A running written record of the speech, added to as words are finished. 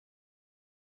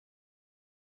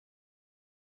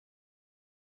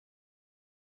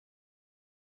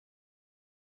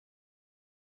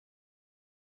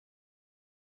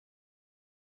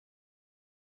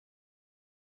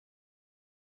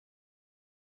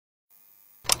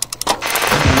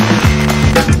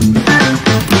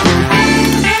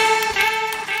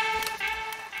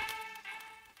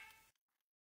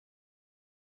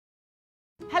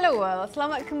Well,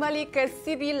 selamat kembali ke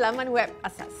siri laman web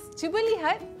asas. Cuba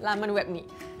lihat laman web ni.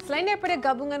 Selain daripada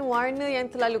gabungan warna yang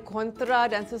terlalu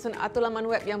kontra dan susun atur laman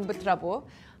web yang berterabur,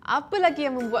 apa lagi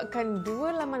yang membuatkan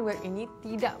dua laman web ini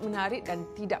tidak menarik dan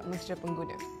tidak mesra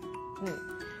pengguna?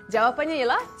 Jawapannya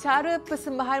ialah cara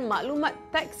persembahan maklumat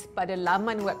teks pada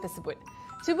laman web tersebut.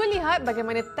 Cuba lihat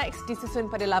bagaimana teks disusun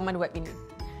pada laman web ini.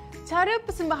 Cara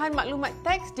persembahan maklumat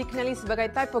teks dikenali sebagai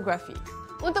tipografi.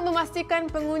 Untuk memastikan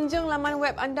pengunjung laman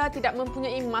web anda tidak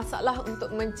mempunyai masalah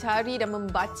untuk mencari dan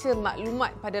membaca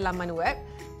maklumat pada laman web,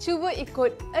 cuba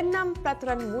ikut 6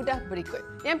 peraturan mudah berikut.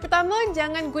 Yang pertama,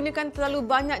 jangan gunakan terlalu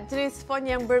banyak jenis font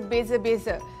yang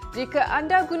berbeza-beza. Jika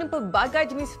anda guna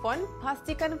pelbagai jenis font,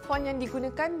 pastikan font yang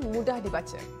digunakan mudah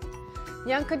dibaca.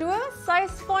 Yang kedua,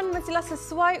 saiz font mestilah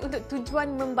sesuai untuk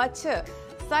tujuan membaca.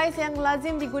 Saiz yang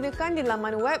lazim digunakan di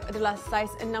laman web adalah saiz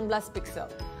 16 piksel.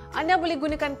 Anda boleh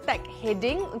gunakan tag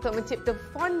heading untuk mencipta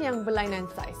font yang berlainan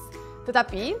saiz.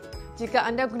 Tetapi, jika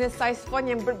anda guna saiz font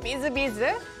yang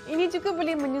berbeza-beza, ini juga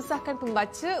boleh menyusahkan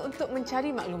pembaca untuk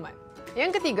mencari maklumat.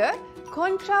 Yang ketiga,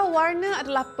 kontra warna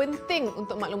adalah penting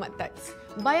untuk maklumat teks.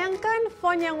 Bayangkan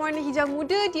font yang warna hijau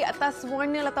muda di atas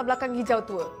warna latar belakang hijau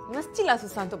tua. Mestilah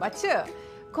susah untuk baca.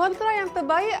 Kontra yang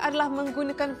terbaik adalah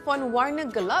menggunakan font warna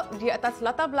gelap di atas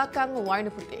latar belakang warna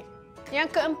putih.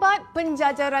 Yang keempat,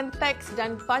 penjajaran teks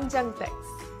dan panjang teks.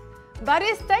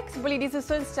 Baris teks boleh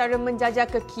disusun secara menjajar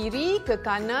ke kiri, ke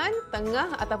kanan,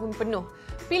 tengah ataupun penuh.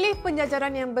 Pilih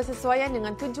penjajaran yang bersesuaian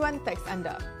dengan tujuan teks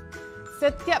anda.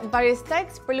 Setiap baris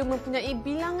teks perlu mempunyai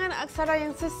bilangan aksara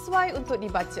yang sesuai untuk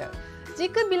dibaca.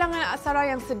 Jika bilangan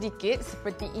aksara yang sedikit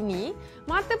seperti ini,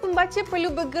 mata pembaca perlu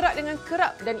bergerak dengan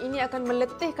kerap dan ini akan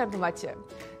meletihkan pembaca.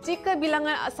 Jika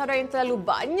bilangan aksara yang terlalu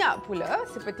banyak pula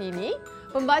seperti ini,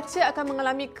 pembaca akan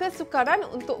mengalami kesukaran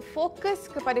untuk fokus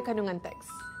kepada kandungan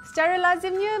teks. Secara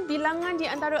lazimnya, bilangan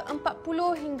di antara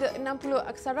 40 hingga 60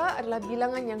 aksara adalah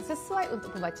bilangan yang sesuai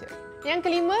untuk pembaca. Yang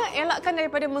kelima, elakkan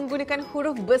daripada menggunakan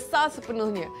huruf besar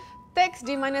sepenuhnya. Teks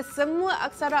di mana semua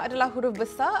aksara adalah huruf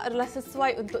besar adalah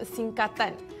sesuai untuk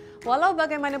singkatan. Walau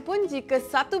bagaimanapun, jika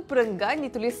satu perenggan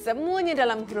ditulis semuanya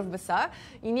dalam huruf besar,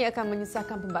 ini akan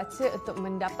menyusahkan pembaca untuk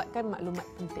mendapatkan maklumat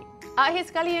penting. Akhir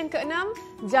sekali yang keenam,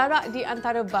 jarak di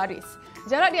antara baris.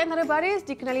 Jarak di antara baris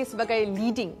dikenali sebagai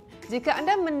leading. Jika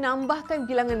anda menambahkan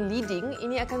bilangan leading,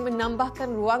 ini akan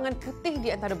menambahkan ruangan putih di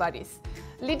antara baris.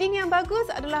 Leading yang bagus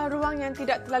adalah ruang yang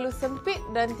tidak terlalu sempit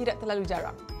dan tidak terlalu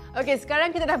jarang. Okey,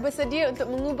 sekarang kita dah bersedia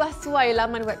untuk mengubah suai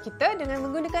laman web kita dengan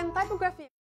menggunakan tipografi.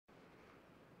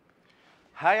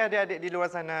 Hai adik-adik di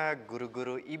luar sana,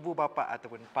 guru-guru, ibu bapa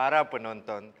ataupun para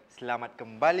penonton. Selamat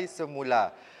kembali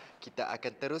semula. Kita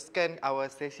akan teruskan awal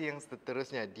sesi yang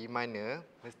seterusnya di mana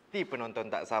mesti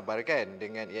penonton tak sabar kan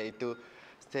dengan iaitu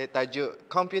tajuk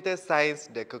Computer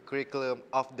Science, the Curriculum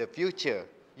of the Future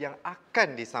yang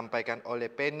akan disampaikan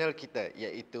oleh panel kita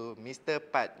iaitu Mr.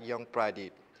 Pat Yong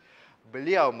Pradit.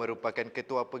 Beliau merupakan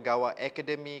Ketua Pegawai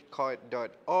Akademi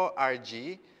Code.org,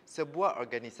 sebuah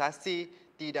organisasi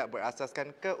tidak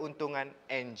berasaskan keuntungan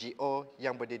NGO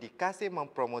yang berdedikasi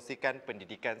mempromosikan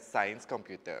pendidikan sains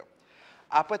komputer.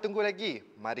 Apa tunggu lagi?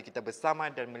 Mari kita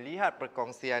bersama dan melihat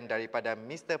perkongsian daripada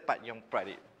Mr. Pat Yong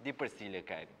Pradit.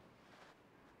 Dipersilakan.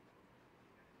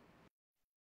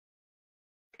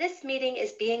 This meeting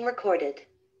is being recorded.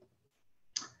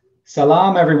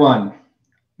 Salam everyone.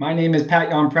 My name is Pat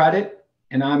Yong Pradit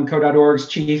and I'm Code.org's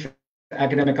Chief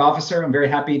Academic Officer. I'm very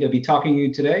happy to be talking to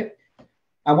you today.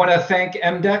 I want to thank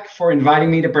MDEC for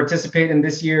inviting me to participate in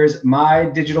this year's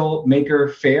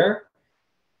MYDIGITALMAKER Fair.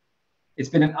 It's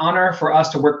been an honor for us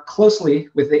to work closely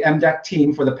with the MDEC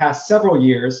team for the past several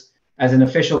years as an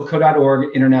official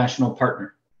Code.org international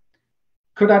partner.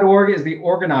 Code.org is the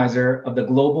organizer of the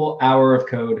Global Hour of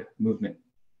Code movement.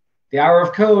 The Hour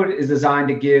of Code is designed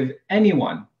to give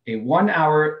anyone a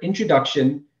 1-hour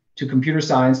introduction to computer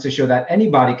science to show that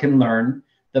anybody can learn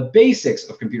the basics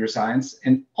of computer science,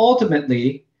 and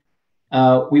ultimately,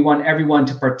 we want everyone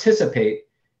to participate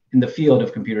in the field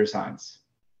of computer science.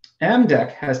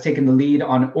 MDEC has taken the lead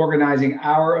on organizing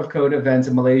Hour of Code events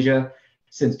in Malaysia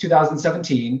since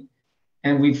 2017,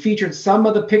 and we've featured some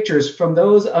of the pictures from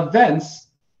those events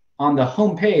on the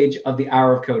homepage of the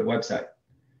Hour of Code website.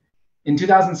 In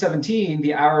 2017,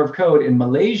 the Hour of Code in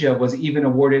Malaysia was even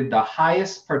awarded the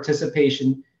highest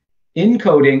participation in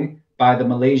coding by the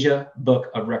Malaysia Book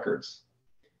of Records.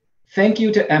 Thank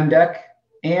you to MDEC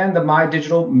and the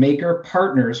MyDigitalMaker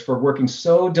partners for working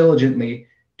so diligently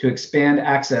to expand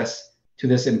access to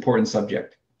this important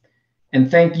subject. And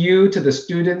thank you to the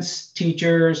students,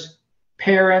 teachers,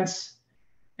 parents,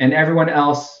 and everyone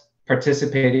else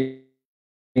participating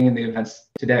in the events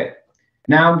today.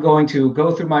 Now I'm going to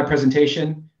go through my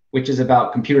presentation which is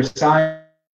about computer science,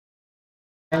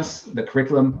 the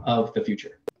curriculum of the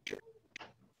future.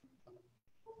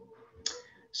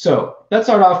 So let's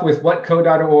start off with what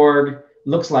code.org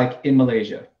looks like in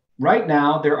Malaysia. Right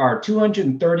now, there are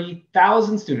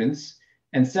 230,000 students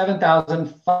and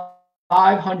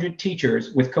 7,500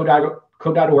 teachers with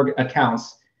code.org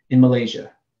accounts in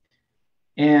Malaysia.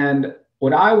 And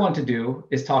what I want to do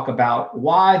is talk about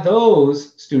why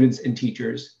those students and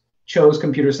teachers chose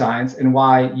computer science and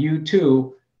why you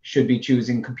too should be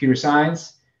choosing computer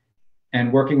science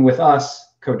and working with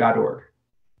us, code.org.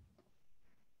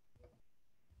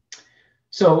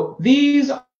 So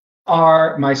these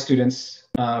are my students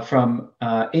from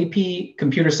AP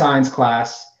Computer Science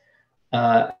class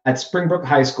at Springbrook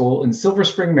High School in Silver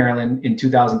Spring, Maryland in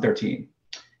 2013.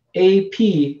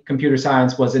 AP Computer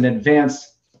Science was an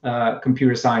advanced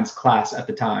computer science class at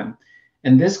the time.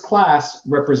 And this class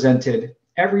represented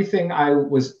everything I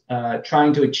was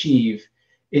trying to achieve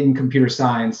in computer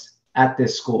science at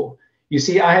this school. You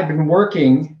see, I had been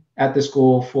working at the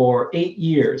school for 8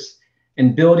 years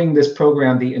and building this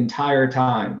program the entire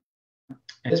time.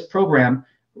 And this program,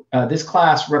 this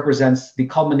class represents the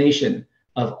culmination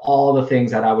of all the things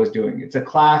that I was doing. It's a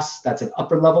class that's an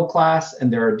upper level class,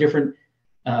 and there are different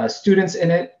students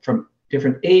in it from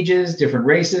different ages, different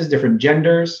races, different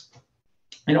genders.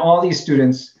 And all these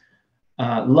students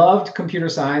loved computer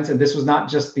science. And this was not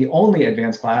just the only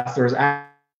advanced class. There was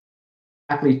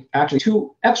actually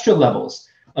 2 extra levels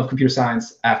of computer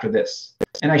science after this.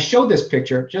 And I showed this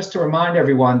picture just to remind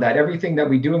everyone that everything that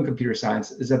we do in computer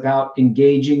science is about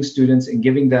engaging students and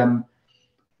giving them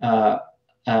a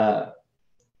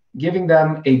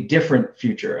different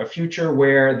future, a future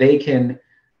where they can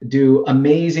do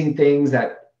amazing things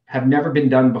that have never been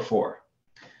done before.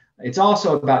 It's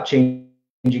also about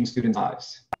changing students'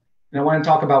 lives. And I want to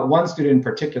talk about one student in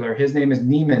particular. His name is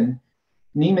Neiman.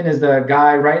 Neiman is the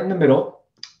guy right in the middle.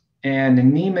 And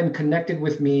Neiman connected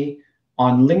with me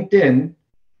on LinkedIn,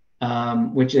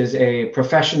 which is a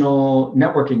professional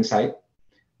networking site,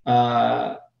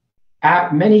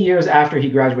 many years after he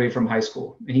graduated from high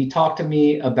school. And he talked to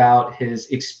me about his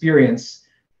experience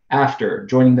after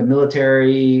joining the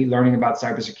military, learning about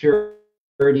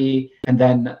cybersecurity, and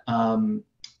then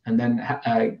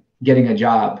getting a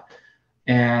job.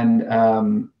 And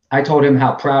I told him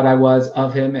how proud I was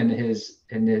of him and his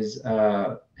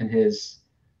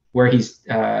where he's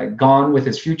gone with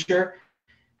his future.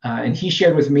 And he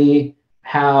shared with me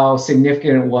how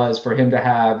significant it was for him to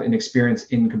have an experience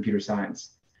in computer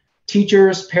science.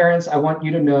 Teachers, parents, I want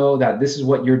you to know that this is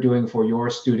what you're doing for your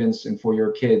students and for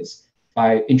your kids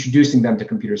by introducing them to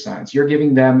computer science. You're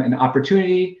giving them an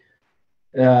opportunity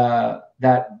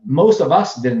that most of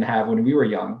us didn't have when we were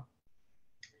young.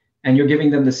 And you're giving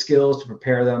them the skills to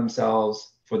prepare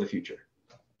themselves for the future.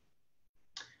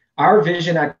 Our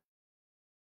vision at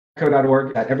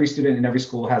code.org that every student in every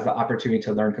school has the opportunity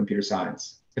to learn computer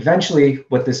science. Eventually,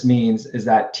 what this means is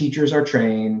that teachers are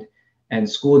trained and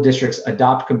school districts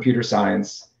adopt computer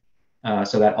science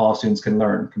so that all students can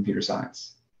learn computer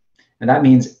science. And that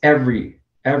means every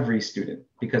student,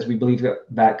 because we believe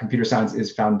that computer science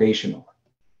is foundational.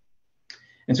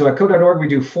 And so at code.org, we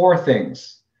do 4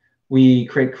 things. We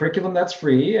create curriculum that's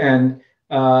free, and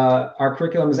our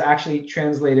curriculum is actually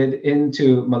translated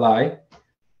into Malay.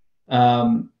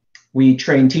 We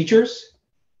train teachers,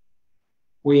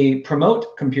 we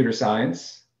promote computer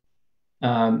science,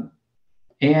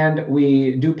 and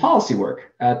we do policy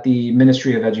work at the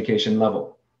Ministry of Education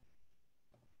level.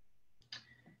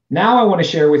 Now I want to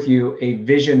share with you a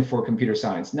vision for computer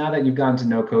science, now that you've gotten to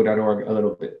know code.org a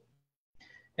little bit.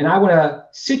 And I want to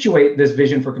situate this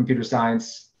vision for computer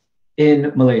science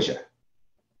in Malaysia.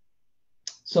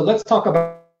 So let's talk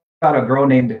about a girl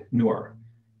named Noor.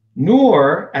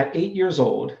 Noor, at 8 years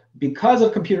old, because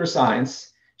of computer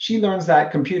science, she learns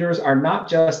that computers are not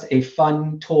just a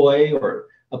fun toy or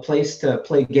a place to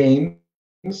play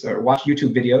games or watch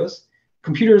YouTube videos.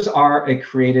 Computers are a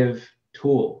creative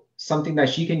tool, something that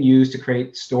she can use to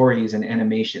create stories and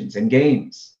animations and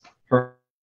games, her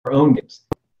own games.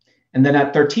 And then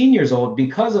at 13 years old,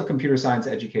 because of computer science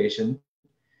education,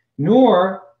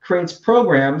 Noor creates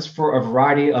programs for a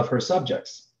variety of her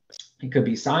subjects. It could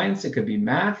be science, it could be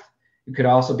math, it could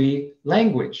also be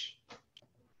language.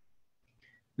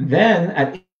 Then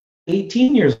at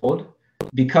 18 years old,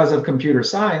 because of computer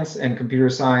science and computer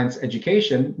science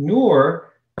education,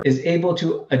 Noor is able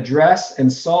to address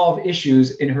and solve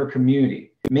issues in her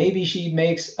community. Maybe she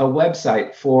makes a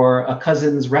website for a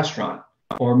cousin's restaurant,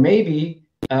 or maybe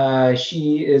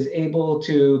she is able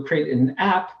to create an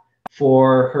app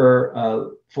for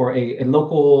her for a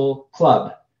local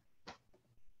club.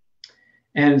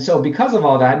 And so because of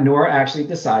all that, Noor actually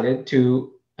decided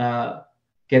to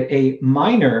get a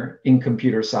minor in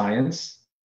computer science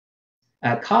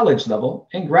at college level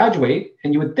and graduate.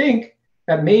 And you would think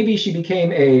that maybe she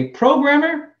became a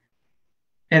programmer.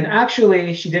 And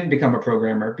actually, she didn't become a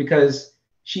programmer because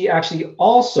she actually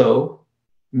also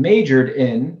majored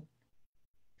in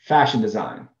fashion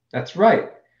design. That's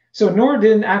right. So Noor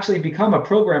didn't actually become a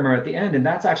programmer at the end, and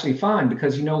that's actually fine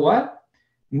because you know what?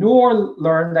 Noor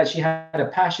learned that she had a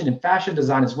passion in fashion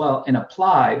design as well and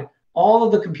applied all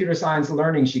of the computer science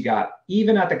learning she got,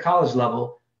 even at the college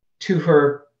level, to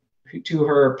her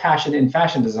passion in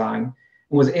fashion design,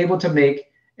 and was able to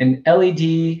make an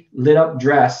LED lit up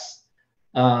dress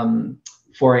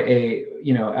for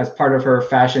as part of her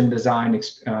fashion design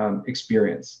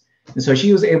experience. And so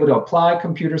she was able to apply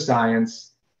computer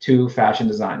science to fashion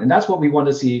design. And that's what we want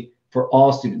to see for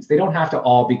all students. They don't have to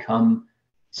all become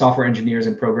software engineers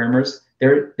and programmers.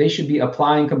 They should be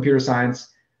applying computer science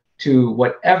to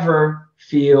whatever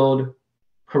field,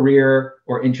 career,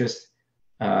 or interest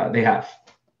they have.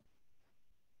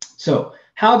 So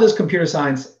how does computer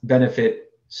science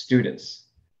benefit students?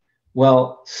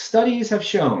 Well, studies have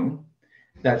shown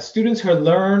that students who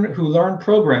learn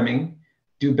programming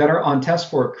do better on tests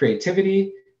for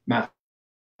creativity,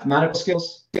 mathematical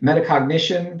skills,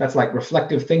 metacognition, that's like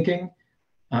reflective thinking,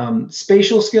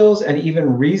 spatial skills, and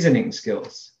even reasoning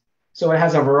skills. So it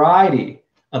has a variety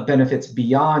of benefits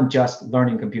beyond just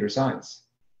learning computer science.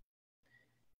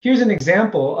 Here's an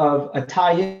example of a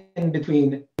tie-in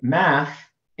between math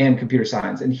and computer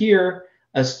science. And here,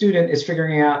 a student is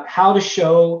figuring out how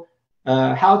to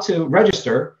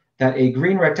register that a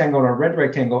green rectangle and a red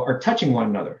rectangle are touching one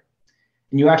another.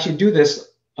 And you actually do this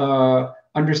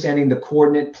understanding the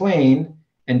coordinate plane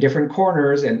and different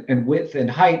corners and width and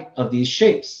height of these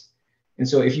shapes. And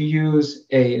so if you use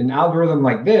an algorithm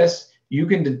like this, you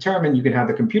can have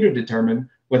the computer determine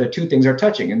whether two things are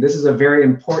touching. And this is a very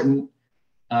important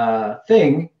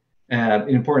an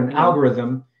important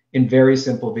algorithm in very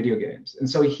simple video games. And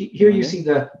so here you see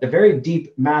the very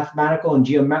deep mathematical and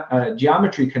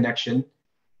geometry connection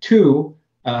to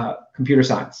computer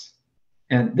science.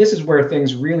 And this is where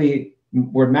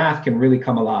where math can really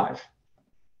come alive.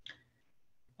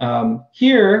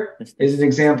 Here is an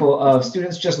example of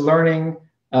students just learning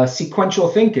sequential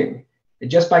thinking,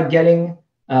 just by getting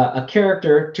a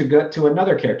character to go to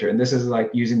another character. And this is like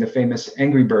using the famous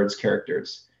Angry Birds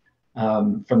characters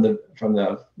from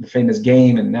the famous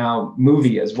game and now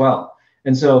movie as well.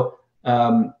 And so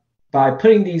by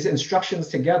putting these instructions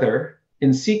together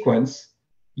in sequence,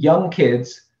 young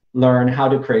kids learn how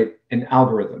to create an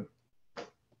algorithm.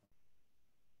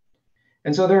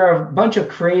 And so there are a bunch of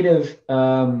creative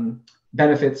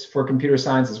benefits for computer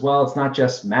science as well. It's not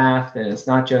just math, and it's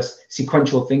not just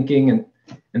sequential thinking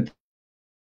and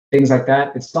things like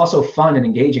that. It's also fun and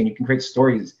engaging. You can create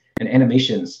stories and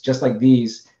animations just like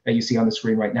these that you see on the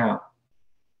screen right now.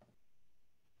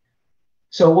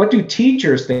 So what do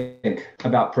teachers think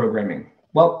about programming?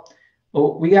 Well,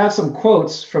 we have some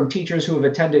quotes from teachers who have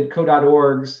attended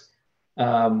Code.org's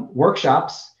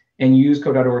workshops and use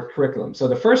Code.org curriculum. So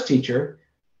the first teacher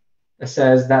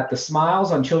says that the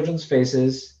smiles on children's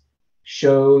faces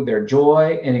show their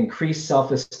joy and increase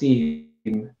self-esteem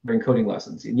during coding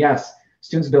lessons. And yes,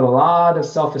 students build a lot of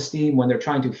self-esteem when they're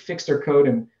trying to fix their code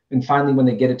and finally when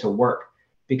they get it to work.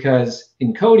 Because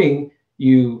in coding,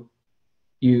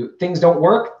 things don't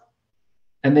work,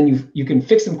 and then you can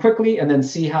fix them quickly and then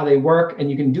see how they work, and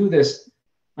you can do this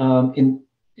and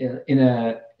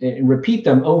repeat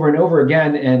them over and over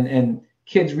again, and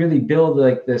kids really build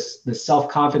like this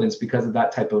self-confidence because of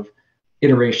that type of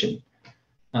iteration.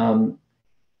 And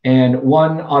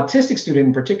one autistic student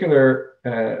in particular,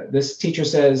 this teacher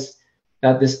says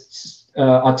that this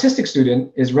autistic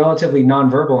student is relatively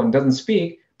nonverbal and doesn't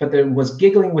speak, but then was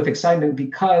giggling with excitement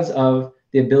because of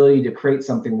the ability to create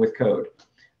something with code.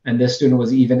 And this student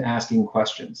was even asking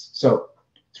questions. So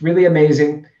it's really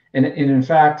amazing. And in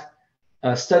fact,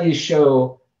 studies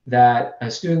show that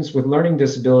students with learning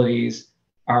disabilities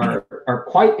are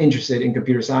quite interested in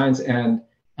computer science and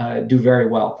do very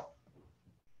well.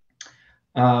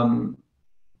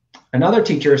 Another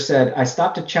teacher said, I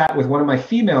stopped to chat with one of my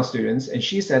female students, and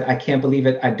she said, I can't believe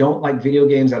it. I don't like video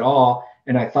games at all.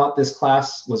 And I thought this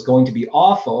class was going to be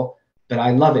awful, but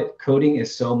I love it. Coding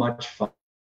is so much fun.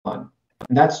 And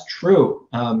that's true.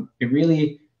 It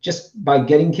really, just by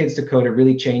getting kids to code, it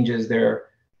really changes their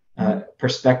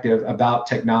perspective about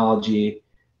technology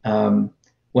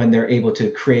when they're able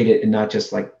to create it and not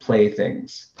just like play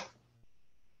things.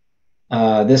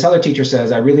 This other teacher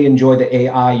says, I really enjoy the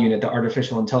AI unit, the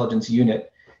artificial intelligence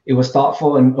unit. It was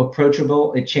thoughtful and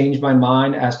approachable. It changed my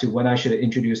mind as to when I should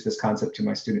introduce this concept to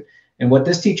my student. And what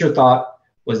this teacher thought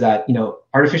was that,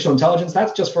 artificial intelligence,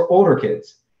 that's just for older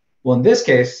kids. Well, in this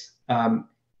case,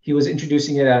 he was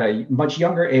introducing it at a much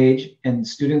younger age, and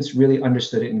students really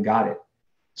understood it and got it.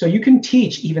 So you can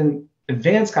teach even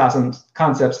advanced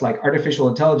concepts like artificial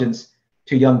intelligence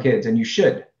to young kids, and you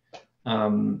should.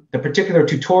 The particular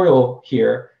tutorial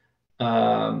here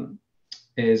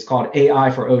is called AI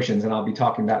for Oceans, and I'll be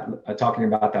talking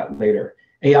about that later.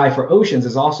 AI for Oceans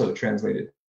is also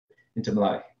translated into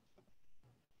Malay.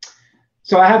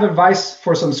 So I have advice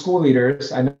for some school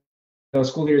leaders. I know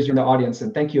school leaders are in the audience,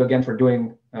 and thank you again for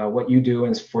doing what you do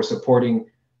and for supporting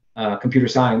computer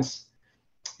science.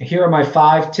 Here are my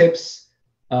 5 tips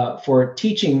for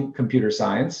teaching computer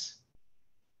science.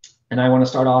 And I want to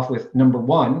start off with number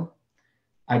 1,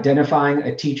 identifying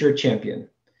a teacher champion.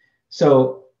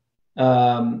 So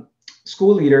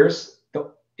school leaders,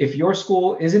 if your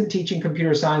school isn't teaching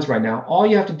computer science right now, all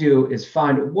you have to do is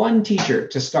find one teacher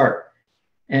to start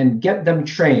and get them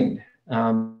trained.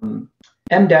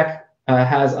 MDEC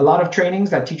has a lot of trainings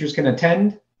that teachers can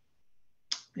attend,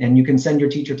 and you can send your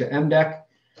teacher to MDEC,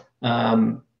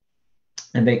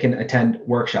 and they can attend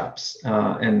workshops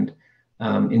and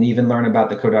even learn about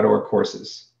the Code.org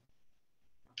courses.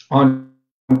 On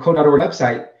Code.org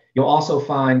website, you'll also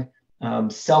find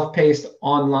self-paced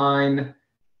online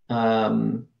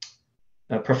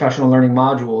professional learning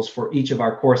modules for each of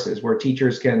our courses, where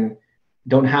teachers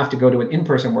don't have to go to an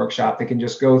in-person workshop. They can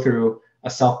just go through a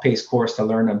self-paced course to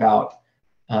learn about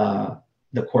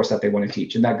the course that they want to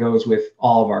teach. And that goes with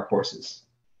all of our courses.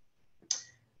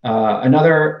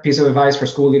 Another piece of advice for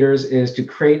school leaders is to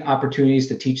create opportunities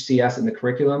to teach CS in the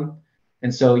curriculum.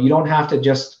 And so you don't have to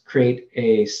just create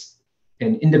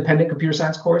an independent computer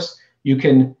science course. You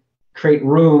can create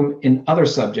room in other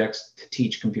subjects to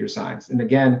teach computer science. And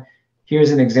again,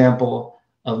 here's an example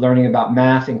of learning about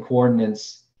math and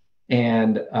coordinates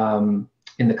and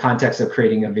in the context of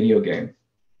creating a video game.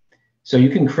 So you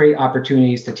can create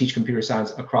opportunities to teach computer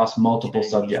science across multiple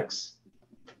subjects.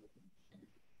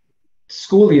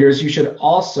 School leaders, you should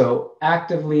also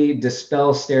actively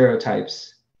dispel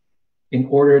stereotypes in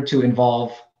order to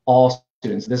involve all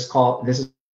students. This is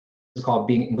called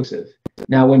being inclusive.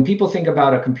 Now, when people think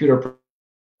about a computer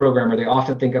programmer, they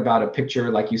often think about a picture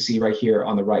like you see right here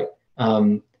on the right.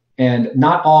 And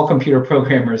not all computer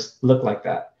programmers look like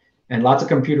that. And lots of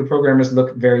computer programmers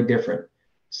look very different.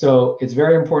 So it's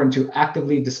very important to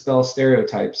actively dispel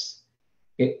stereotypes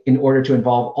in order to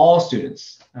involve all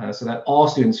students, so that all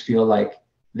students feel like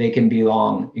they can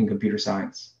belong in computer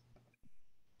science.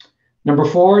 Number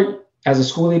 4, as a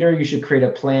school leader, you should create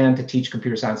a plan to teach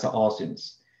computer science to all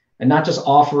students. And not just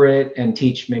offer it and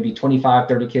teach maybe 25,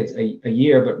 30 kids a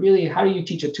year, but really, how do you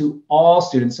teach it to all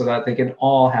students so that they can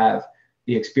all have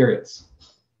the experience?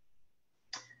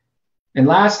 And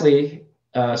lastly,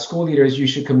 school leaders, you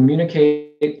should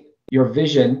communicate your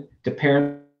vision to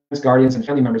parents, guardians, and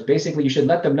family members. Basically, you should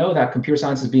let them know that computer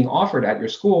science is being offered at your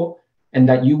school and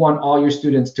that you want all your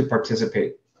students to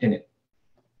participate in it.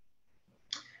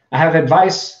 I have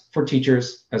advice for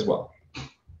teachers as well.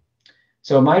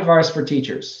 So my advice for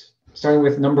teachers, starting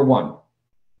with number 1,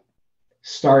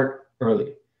 start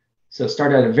early. So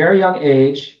start at a very young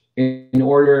age in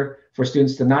order for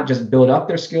students to not just build up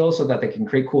their skills so that they can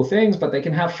create cool things, but they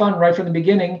can have fun right from the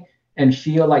beginning and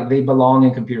feel like they belong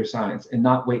in computer science and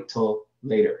not wait till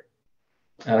later.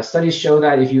 Studies show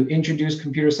that if you introduce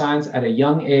computer science at a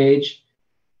young age,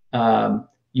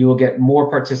 you will get more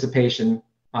participation,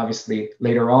 obviously,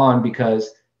 later on,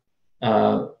 because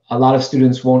a lot of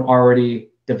students won't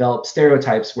already develop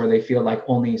stereotypes where they feel like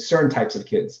only certain types of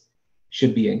kids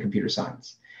should be in computer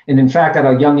science. And in fact, at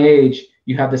a young age,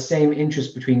 you have the same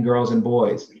interest between girls and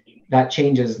boys. That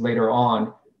changes later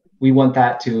on. We want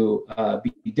that to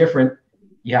be different.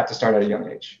 You have to start at a young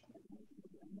age.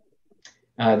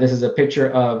 This is a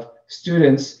picture of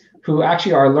students who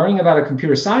actually are learning about a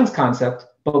computer science concept,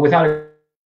 but without a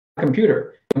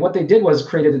computer. And what they did was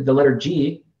created the letter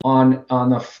G on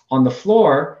the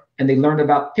floor, and they learned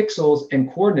about pixels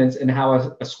and coordinates and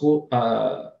how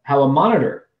how a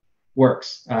monitor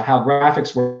works, how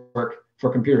graphics work for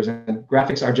computers. And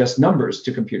graphics are just numbers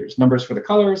to computers, numbers for the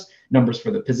colors, numbers for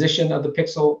the position of the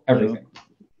pixel, everything.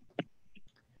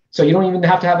 So you don't even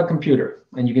have to have a computer,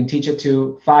 and you can teach it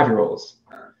to 5-year-olds.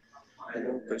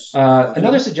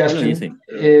 Another suggestion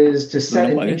is to set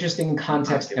an interesting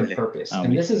context and purpose.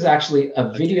 And this is actually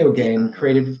a video game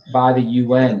created by the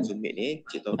UN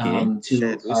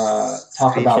to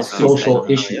talk about social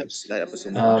issues,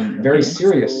 very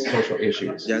serious social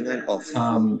issues.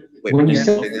 when you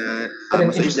set an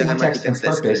interesting text and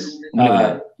purpose,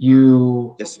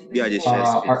 you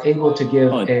are able to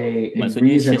give a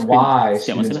reason why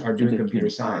students are doing computer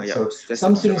science. So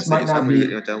some students might not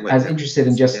be as interested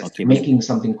in just making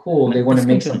something cool. They want to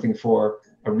make something for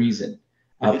a reason,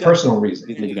 a personal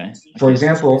reason. For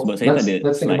example,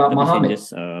 let's think about Muhammad.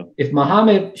 If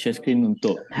Muhammad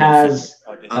has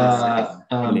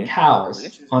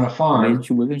cows on a farm,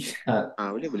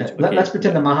 let's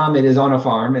pretend that Muhammad is on a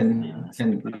farm and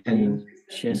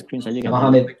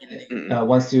Muhammad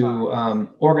wants to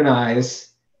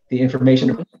organize the information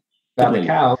about the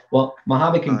cow. Well,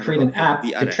 Muhammad can create an app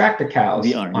to track the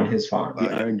cows on his farm.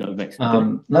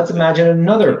 Let's imagine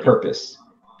another purpose.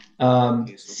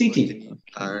 CT.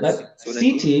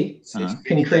 CT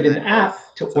can create an app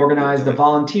to organize the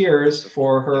volunteers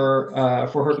for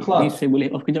her club.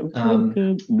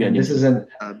 And this is an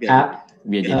app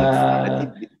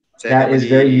that is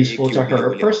very useful to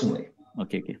her personally.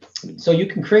 So you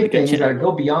can create things that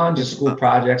go beyond just school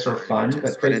projects or fun,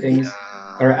 but create things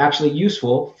that are actually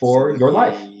useful for your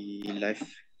life.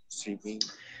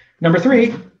 Number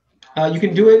 3, you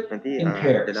can do it in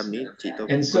pairs.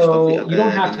 And so you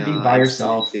don't have to be by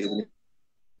yourself.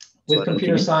 With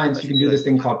computer science, you can do this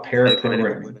thing called pair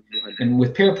programming. And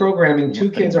with pair programming,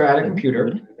 2 kids are at a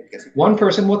computer. One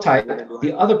person will type,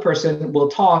 the other person will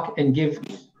talk and give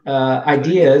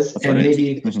ideas and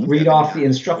maybe read off the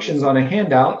instructions on a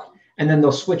handout, and then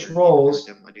they'll switch roles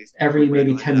every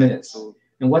maybe 10 minutes.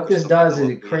 And what this does is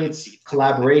it creates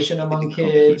collaboration among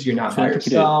kids. You're not by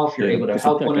yourself. You're able to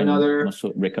help one another.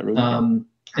 And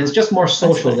it's just more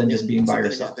social than just being by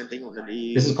yourself.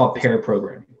 This is called pair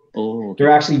programming. There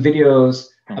are actually videos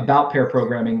about pair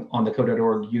programming on the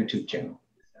Code.org YouTube channel.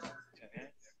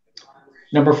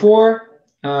 Number 4,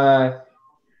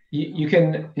 you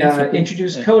can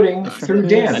introduce coding through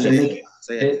dance and make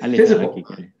it physical.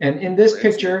 And in this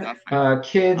picture,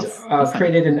 kids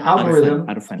created an algorithm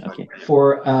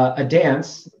for a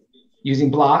dance using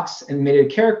blocks and made a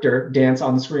character dance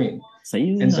on the screen.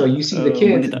 And so you see the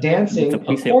kids dancing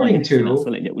according to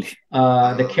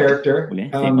the character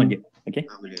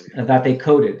that they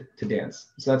coded to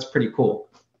dance. So that's pretty cool.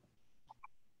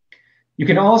 You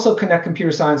can also connect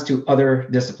computer science to other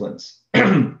disciplines.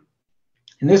 In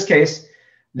this case,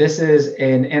 this is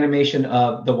an animation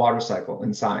of the water cycle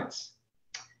in science.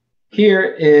 Here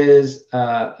is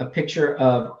a picture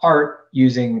of art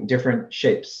using different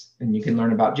shapes, and you can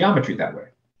learn about geometry that way.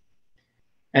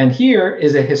 And here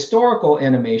is a historical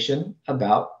animation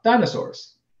about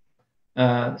dinosaurs.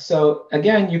 So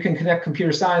again, you can connect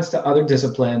computer science to other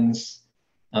disciplines.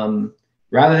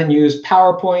 Rather than use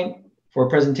PowerPoint for a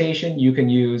presentation, you can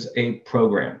use a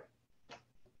program.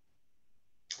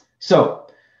 So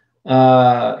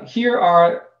here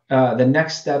are the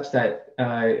next steps that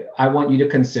I want you to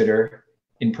consider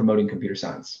in promoting computer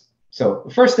science. So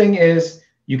the first thing is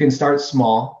you can start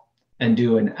small and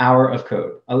do an hour of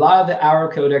code. A lot of the hour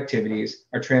code activities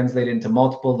are translated into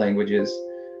multiple languages.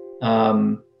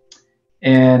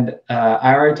 And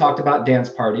I already talked about dance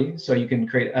party. So you can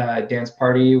create a dance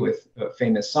party with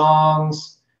famous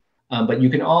songs, but you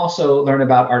can also learn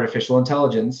about artificial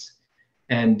intelligence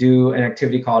and do an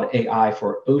activity called AI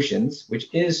for Oceans,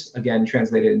 which is, again,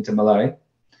 translated into Malay.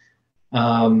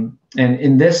 And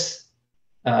in this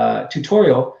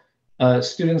tutorial,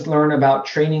 students learn about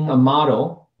training a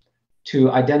model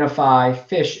to identify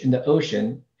fish in the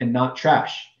ocean and not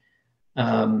trash.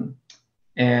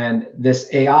 And this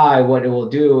AI, what it will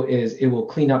do is it will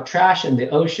clean up trash in the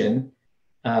ocean,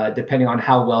 depending on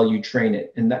how well you train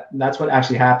it. And that's what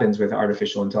actually happens with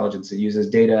artificial intelligence. It uses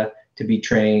data to be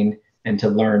trained and to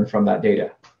learn from that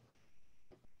data.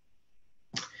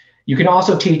 You can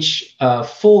also teach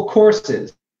full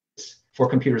courses for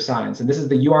computer science. And this is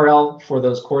the URL for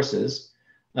those courses.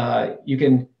 You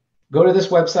can go to this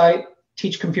website,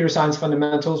 Teach Computer Science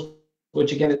Fundamentals,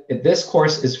 which again, this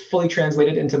course is fully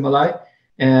translated into Malay,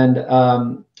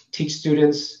 and teach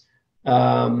students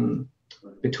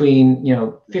between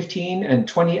 15 and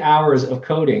 20 hours of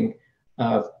coding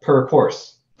per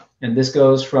course. And this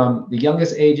goes from the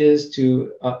youngest ages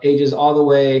to ages all the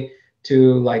way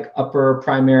to like upper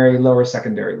primary, lower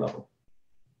secondary level.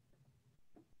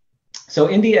 So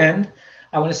in the end,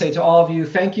 I want to say to all of you,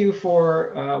 thank you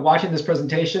for watching this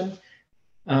presentation.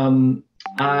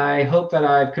 I hope that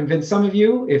I've convinced some of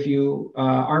you, if you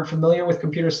aren't familiar with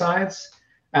computer science,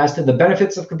 as to the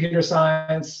benefits of computer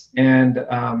science and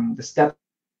the steps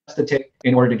to take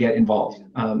in order to get involved.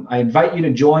 I invite you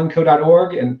to join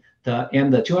Code.org and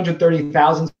the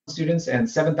 230,000 students and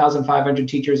 7,500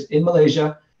 teachers in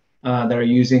Malaysia that are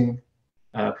using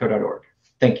Code.org.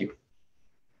 Thank you.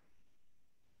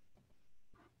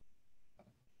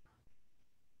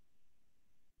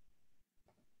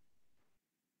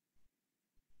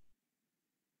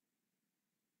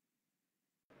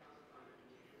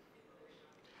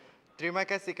 Terima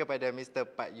kasih kepada Mr.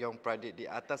 Pat Yong Pradit di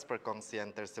atas perkongsian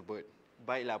tersebut.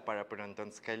 Baiklah para penonton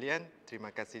sekalian,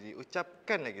 terima kasih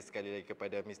diucapkan lagi sekali lagi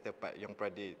kepada Mr. Pat Yong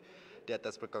Pradit di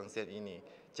atas perkongsian ini.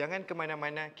 Jangan ke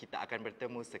mana-mana, kita akan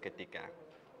bertemu seketika.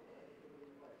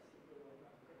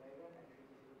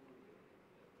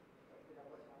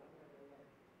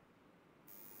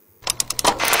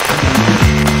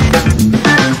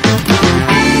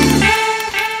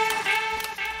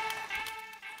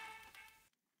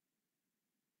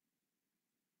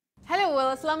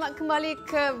 Selamat kembali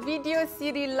ke video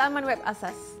siri laman web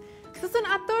asas. Susun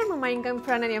atur memainkan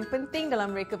peranan yang penting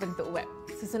dalam reka bentuk web.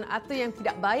 Susun atur yang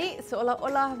tidak baik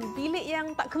seolah-olah bilik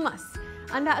yang tak kemas.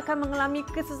 Anda akan mengalami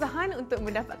kesusahan untuk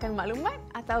mendapatkan maklumat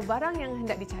atau barang yang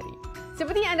hendak dicari.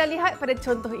 Seperti yang anda lihat pada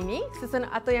contoh ini, susun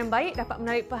atur yang baik dapat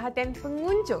menarik perhatian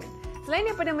pengunjung. Selain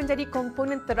daripada menjadi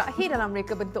komponen terakhir dalam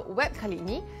reka bentuk web kali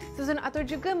ini, susun atur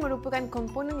juga merupakan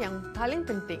komponen yang paling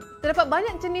penting. Terdapat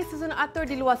banyak jenis susun atur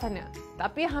di luar sana,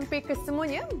 tapi hampir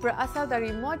kesemuanya berasal dari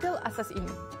model asas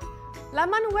ini.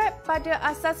 Laman web pada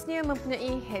asasnya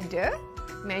mempunyai header,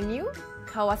 menu,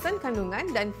 kawasan kandungan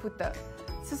dan footer.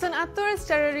 Susun atur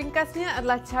secara ringkasnya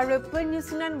adalah cara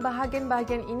penyusunan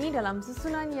bahagian-bahagian ini dalam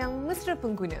susunan yang mesra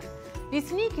pengguna. Di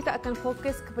sini kita akan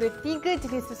fokus kepada 3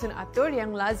 jenis susun atur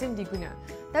yang lazim diguna.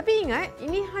 Tapi ingat,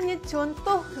 ini hanya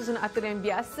contoh susun atur yang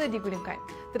biasa digunakan.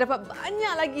 Terdapat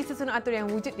banyak lagi susun atur yang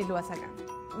wujud di luar sana.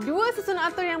 2 susun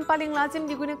atur yang paling lazim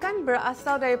digunakan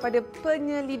berasal daripada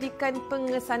penyelidikan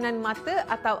pengesanan mata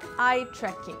atau eye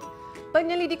tracking.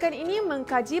 Penyelidikan ini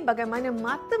mengkaji bagaimana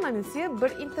mata manusia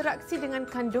berinteraksi dengan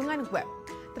kandungan web.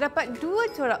 Terdapat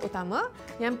 2 corak utama.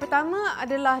 Yang pertama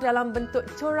adalah dalam bentuk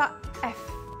corak F.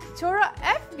 Corak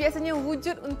F biasanya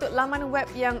wujud untuk laman web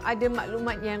yang ada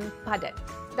maklumat yang padat.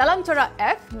 Dalam corak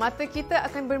F, mata kita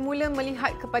akan bermula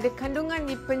melihat kepada kandungan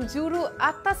di penjuru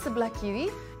atas sebelah kiri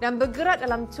dan bergerak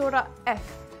dalam corak F.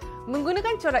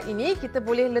 Menggunakan corak ini, kita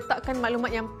boleh letakkan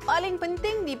maklumat yang paling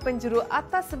penting di penjuru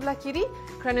atas sebelah kiri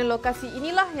kerana lokasi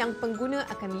inilah yang pengguna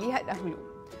akan lihat dahulu.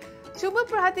 Cuba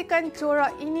perhatikan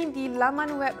corak ini di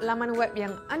laman web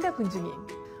yang anda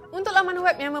kunjungi. Untuk laman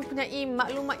web yang mempunyai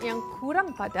maklumat yang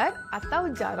kurang padat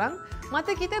atau jarang,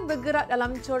 mata kita bergerak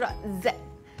dalam corak Z.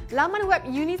 Laman web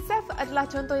UNICEF adalah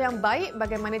contoh yang baik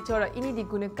bagaimana corak ini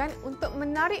digunakan untuk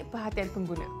menarik perhatian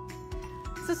pengguna.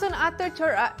 Susun atur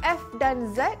corak F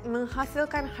dan Z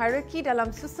menghasilkan hierarki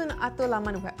dalam susun atur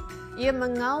laman web. Ia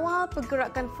mengawal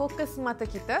pergerakan fokus mata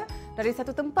kita dari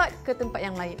satu tempat ke tempat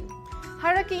yang lain.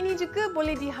 Hierarki ini juga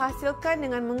boleh dihasilkan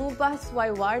dengan mengubah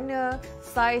sesuai warna,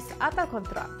 saiz atau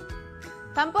kontrak.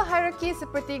 Tanpa hierarki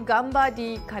seperti gambar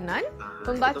di kanan,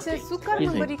 pembaca sukar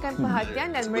memberikan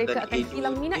perhatian dan mereka akan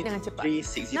hilang minat dengan cepat.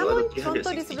 Namun,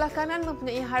 contoh di sebelah kanan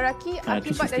mempunyai hierarki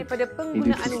akibat daripada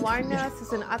penggunaan warna,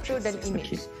 susun atur dan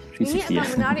imej. Ini akan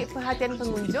menarik perhatian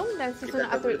pengunjung dan susun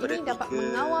atur ini dapat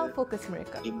mengawal fokus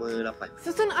mereka.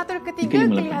 Susun atur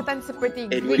ketiga kelihatan seperti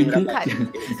grid card.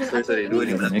 Susun atur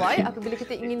ini sesuai apabila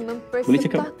kita ingin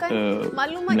mempersembahkan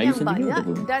maklumat yang banyak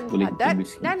dan padat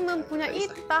dan mempunyai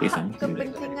tahap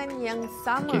kepentingan yang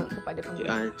sama kepada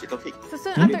pengguna.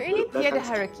 Susun atur ini tiada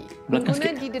hierarki.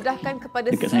 Pengguna didedahkan kepada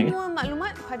semua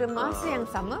maklumat pada masa yang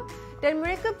sama dan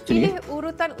mereka pilih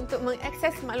urutan untuk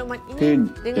mengakses maklumat ini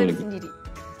dengan sendiri.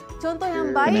 Contoh yang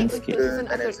baik untuk susun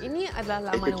atur ini adalah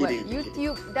laman web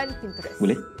YouTube dan Pinterest.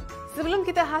 Sebelum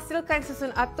kita hasilkan susun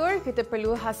atur, kita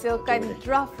perlu hasilkan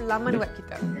draft laman web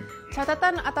kita.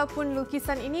 Catatan ataupun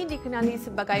lukisan ini dikenali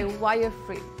sebagai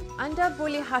wireframe. Anda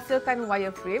boleh hasilkan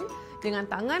wireframe dengan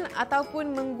tangan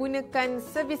ataupun menggunakan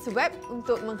servis web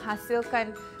untuk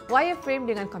menghasilkan wireframe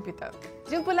dengan komputer.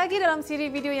 Jumpa lagi dalam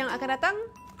siri video yang akan datang.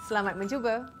 Selamat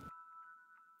mencuba!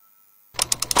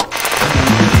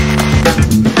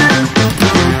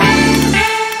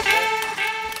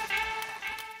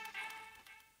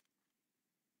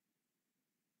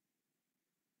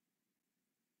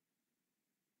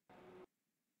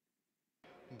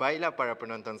 Baiklah para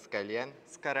penonton sekalian,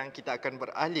 sekarang kita akan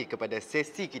beralih kepada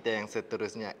sesi kita yang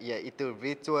seterusnya iaitu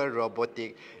Virtual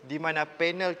Robotik di mana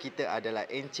panel kita adalah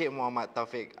Encik Muhammad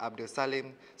Taufik Abdul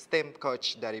Salim, STEM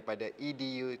Coach daripada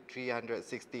EDU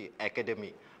 360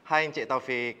 Academy. Hai Encik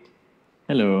Taufik.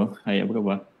 Hello, hai, apa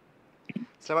khabar?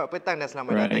 Selamat petang dan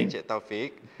selamat datang Encik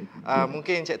Taufik.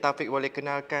 Mungkin Encik Taufik boleh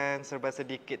kenalkan serba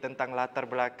sedikit tentang latar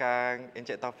belakang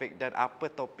Encik Taufik dan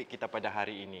apa topik kita pada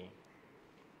hari ini.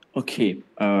 Okey,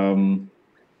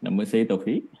 nama saya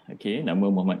Taufik. Okey,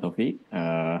 nama Muhammad Taufik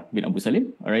bin Abdul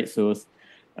Salim. Alright, so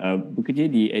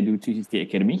bekerja di Edu 360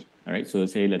 Academy. Alright, so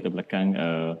saya latar belakang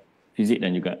fizik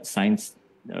dan juga sains,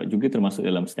 juga termasuk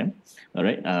dalam STEM.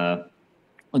 Alright,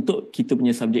 untuk kita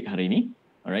punya subjek hari ini,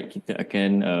 alright, kita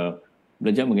akan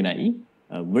belajar mengenai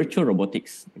virtual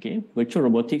robotics. Okay, virtual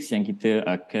robotics yang kita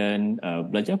akan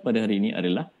belajar pada hari ini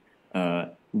adalah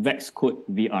Vex Code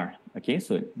VR. Okay,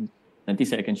 so nanti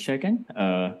saya akan sharekan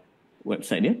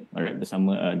website dia, alright,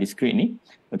 bersama di screen ni.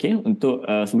 Okay, untuk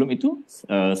sebelum itu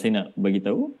saya nak bagi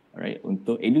tahu, alright,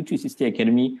 untuk Edu360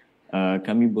 Academy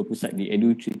kami berpusat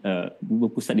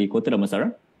di Kota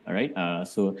Damansara. Alright,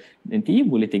 so nanti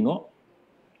boleh tengok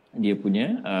dia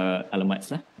punya alamat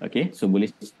lah. Okay, so boleh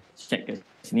check kat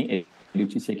sini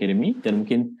Edu360 Academy dan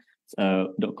mungkin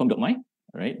 .com.my,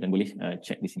 alright, dan boleh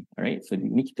check di sini. Alright, so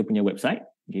ini kita punya website.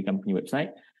 Okay, kami punya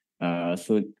website.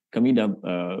 So kami dah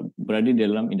berada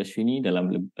dalam industri ini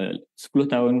dalam 10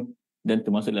 tahun dan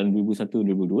termasuk dalam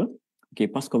 2001-2002. Okay,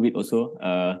 past COVID also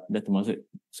dah termasuk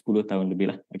 10 tahun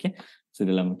lebih lah. Okay, so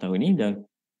dalam tahun ini dan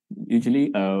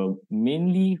usually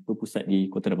mainly berpusat di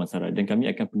Kota Damansara dan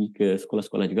kami akan pergi ke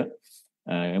sekolah-sekolah juga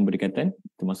yang berdekatan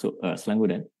termasuk Selangor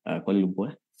dan Kuala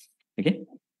Lumpur. Okay,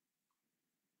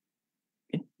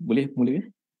 okay, boleh mula ke?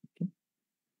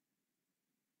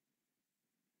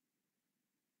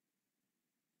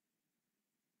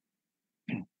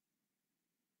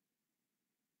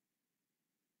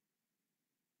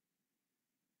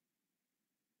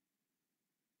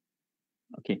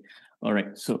 Okay,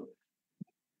 alright. So,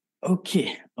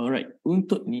 okay, alright.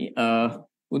 Untuk ni,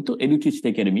 untuk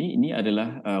Edu360 Academy, ini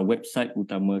adalah website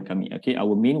utama kami. Okay,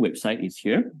 our main website is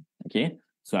here. Okay,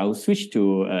 so I will switch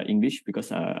to English because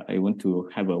I want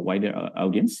to have a wider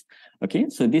audience. Okay,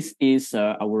 so this is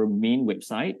our main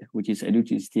website, which is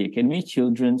Edu360 Academy,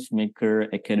 Children's Maker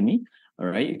Academy.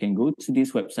 Alright, you can go to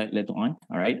this website later on.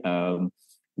 Alright,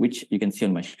 which you can see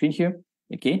on my screen here.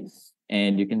 Okay.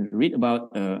 And you can read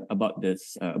about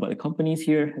this about the companies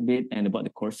here a bit and about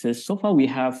the courses. So far, we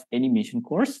have animation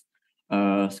course,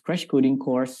 scratch coding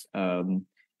course, and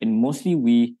mostly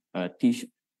we teach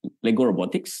Lego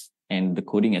robotics and the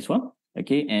coding as well.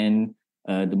 Okay, and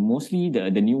the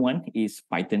new one is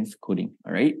Python's coding.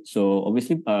 All right, so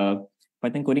obviously,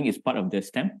 Python coding is part of the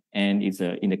STEM and it's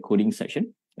in the coding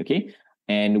section. Okay,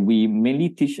 and we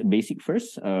mainly teach basic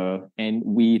first, and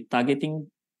we targeting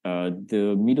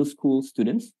the middle school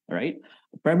students, right?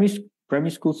 Primary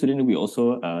school student, we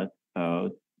also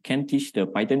can teach the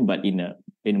Python, but in a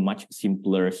much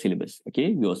simpler syllabus.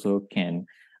 Okay, we also can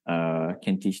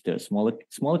teach the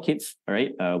smaller kids,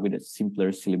 right? With a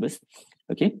simpler syllabus.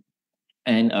 Okay,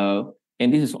 and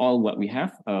this is all what we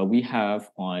have. We have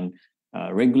on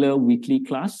regular weekly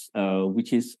class,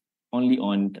 which is only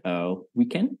on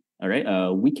weekend. All right,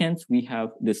 weekends we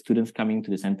have the students coming to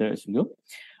the center as well.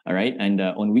 All right, and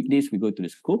on weekdays we go to the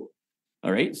school.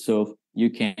 All right, so you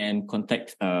can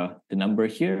contact the number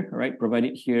here, right,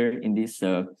 provided here in this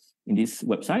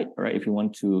website. All right, if you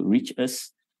want to reach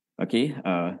us, okay,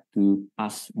 to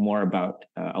ask more about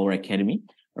our academy.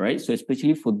 All right, so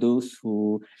especially for those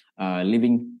who are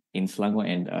living in Selangor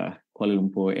and Kuala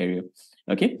Lumpur area.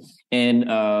 Okay, and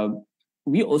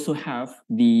we also have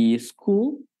the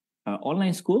school,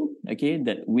 online school. Okay,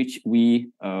 that which we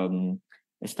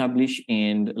established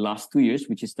in the last 2 years,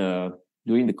 which is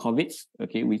during the COVID,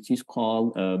 okay, which is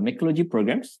called Mecology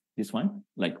programs. This one,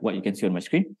 like what you can see on my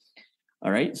screen. All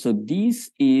right, so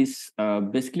this is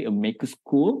basically a maker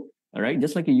school. All right,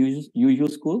 just like a usual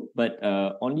school, but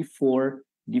only 4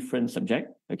 different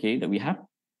subjects. Okay, that we have.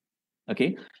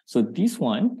 Okay, so this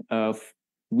one,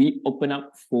 we open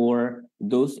up for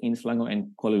those in Selangor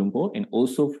and Kuala Lumpur, and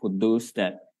also for those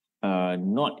that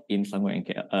not in Selangor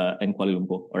and Kuala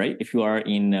Lumpur. All right, if you are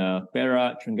in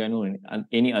Perak, Terengganu, and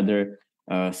any other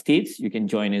states, you can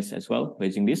join us as well by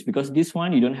using this, because this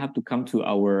one you don't have to come to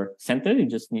our center. You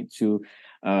just need to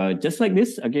just like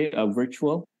this, okay,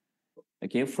 virtual,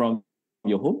 okay, from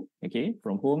your home, okay,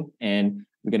 from home, and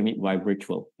we're gonna meet by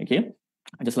virtual, okay,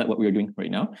 just like what we are doing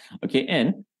right now. Okay,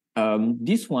 and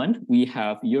this one we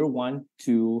have year 1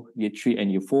 to year 3 and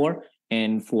year 4.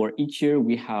 And for each year,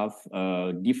 we have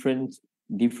different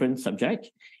subject,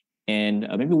 and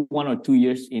maybe 1 or 2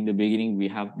 years in the beginning,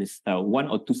 we have this 1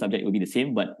 or 2 subject will be the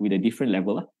same, but with a different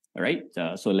level. All right.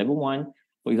 So level 1,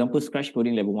 for example, scratch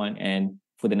coding level 1, and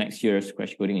for the next year,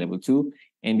 scratch coding level 2,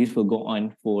 and this will go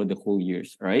on for the whole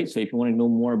years. All right. So if you want to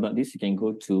know more about this, you can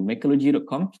go to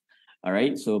mecology.com. All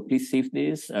right. So please save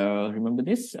this. Remember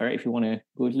this. All right. If you want to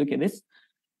go look at this.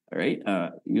 All right,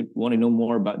 you want to know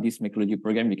more about this Mecology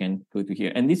program, you can go to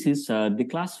here. And this is the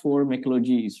class for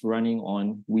Mecology is running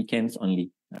on weekends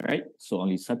only. All right, so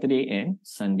only Saturday and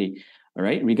Sunday. All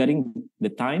right, regarding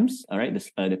the times, all right,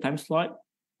 the time slot,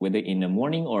 whether in the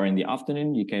morning or in the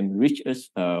afternoon, you can reach us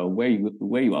where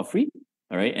you are free.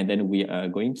 All right, and then we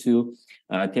are going to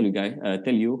tell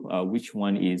you which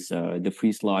one is the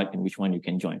free slot and which one you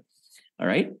can join. All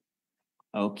right.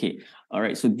 Okay. All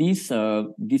right. So this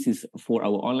is for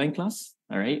our online class.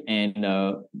 All right. And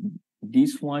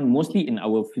this one, mostly in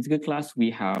our physical class,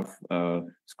 we have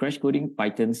Scratch coding,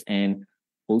 Pythons, and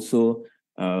also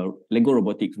Lego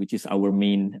robotics, which is our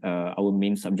main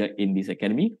subject in this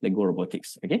academy, Lego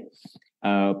robotics. Okay.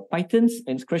 Pythons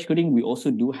and Scratch coding we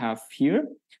also do have here.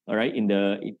 All right, in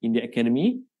the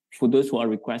academy for those who are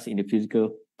requesting in the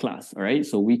physical class. All right.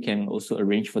 So we can also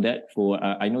arrange for that. For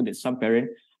I know that some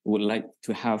parents would like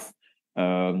to have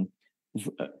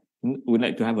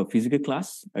a physical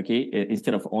class, okay,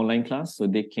 instead of online class, so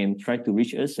they can try to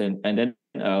reach us, and then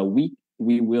we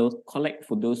will collect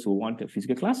for those who want a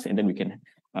physical class, and then we can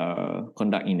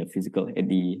conduct in a physical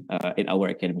at our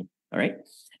academy. All right,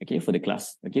 okay, for the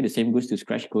class. Okay, the same goes to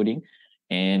Scratch coding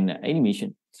and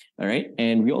animation. All right,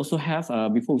 and we also have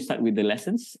before we start with the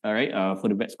lessons, all right, for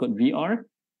the Vets Code VR,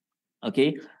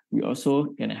 okay, we also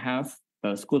gonna have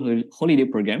a school holiday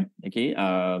program. Okay,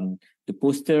 the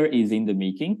poster is in the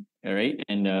making. All right,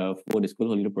 and for the school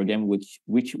holiday program,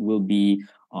 which will be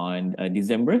on this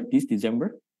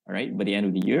December. All right, by the end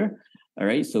of the year. All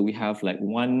right, so we have like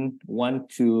one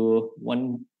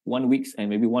weeks and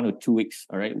maybe 1 or 2 weeks.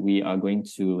 All right, we are going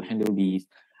to handle the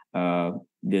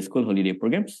school holiday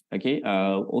programs. Okay,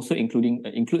 also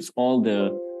includes all the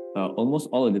almost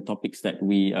all of the topics that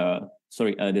we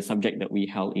the subject that we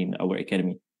held in our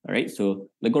academy. All right, so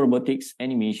Lego robotics,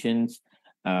 animations,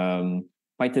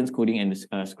 Python's coding, and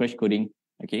Scratch coding.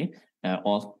 Okay,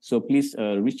 so please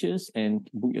reach us and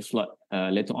book your slot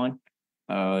later on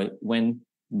when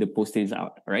the poster is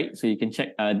out. All right, so you can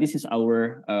check. This is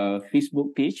our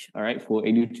Facebook page. All right, for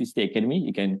Edu360 Academy,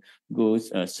 you can go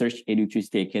search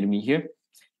Edu360 Academy here.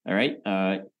 All right,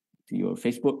 to your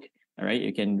Facebook. All right,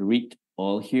 you can read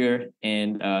all here,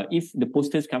 and if the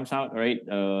posters comes out, all right,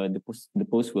 the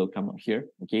post will come up here.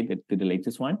 Okay, to the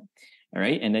latest one. All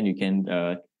right, and then you can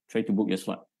try to book your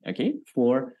slot. Okay,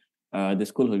 for the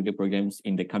school holiday programs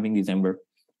in the coming December.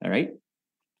 All right.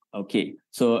 Okay,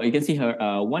 so you can see here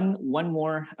one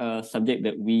more subject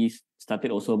that we started,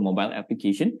 also mobile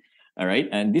application. All right,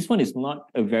 and this one is not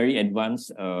a very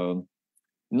advanced mobile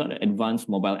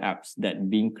apps that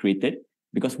being created,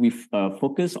 because we've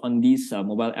focused on these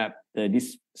mobile app,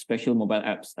 this special mobile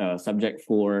apps subject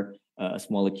for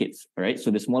smaller kids. All right,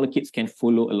 so the smaller kids can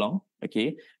follow along.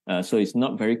 Okay, so it's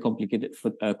not very complicated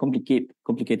for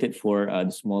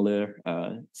the smaller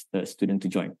student to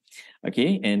join.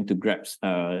 Okay, and to grasp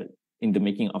in the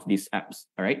making of these apps.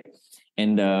 All right,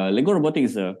 and Lego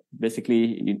robotics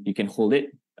basically you can hold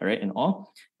it. All right, and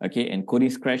all. Okay, and coding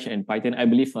Scratch and Python. I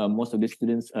believe most of the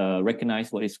students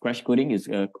recognize what is Scratch coding, is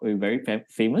very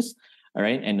famous. All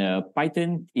right, and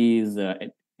Python is a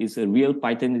real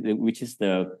Python, which is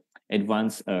the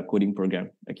advanced coding program.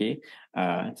 Okay,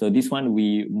 so this one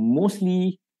we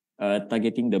mostly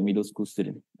targeting the middle school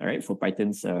student. All right, for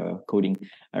Python's coding.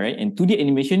 All right, and 2D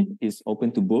animation is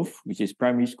open to both, which is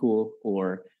primary school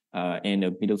or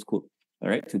and middle school. All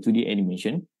right, to 2D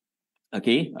animation.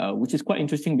 Okay, which is quite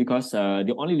interesting because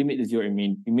the only limit is your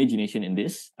imagination in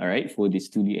this. All right, for this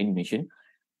 2D animation.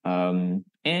 And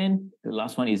the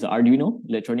last one is Arduino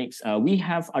electronics. We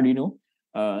have Arduino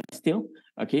still.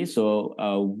 Okay, so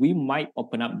we might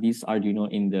open up this Arduino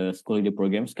in the school holiday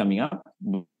programs coming up.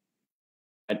 But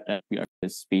we are the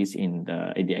space in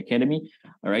the academy.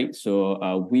 All right, so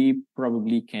we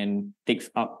probably can take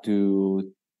up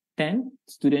to 10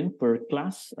 students per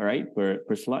class. All right,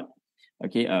 per slot.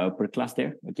 Okay, per class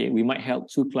there. Okay, we might help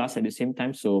 2 classes at the same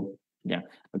time. So yeah,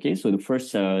 okay, so the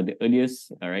first, the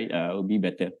earliest, all right, will be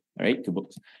better. All right, 2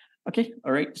 books. Okay,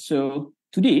 all right. So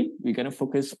today we're gonna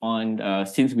focus on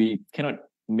since we cannot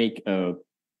make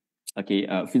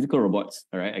physical robots.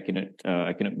 All right,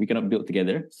 we cannot build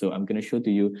together. So I'm gonna show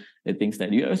to you the things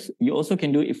that you also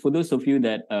can do. If for those of you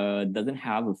that doesn't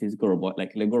have a physical robot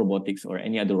like Lego robotics or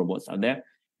any other robots out there,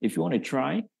 if you want to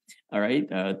try, all right,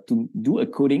 to do a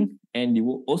coding, and you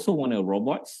will also want a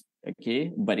robots,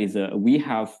 okay, but we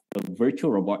have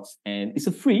virtual robots, and it's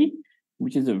a free,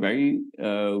 which is a very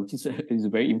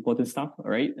important stuff.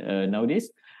 All right,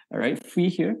 nowadays. All right, free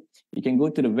here. You can go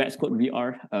to the Vets Code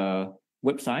VR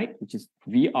website, which is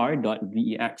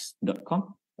vr.vex.com.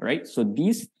 All right, so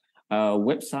this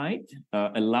website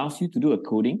allows you to do a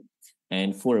coding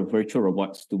and for a virtual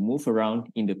robots to move around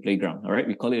in the playground. All right,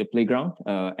 we call it a playground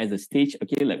as a stage.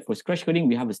 Okay, like for Scratch coding,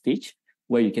 we have a stage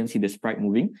where you can see the sprite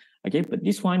moving. Okay, but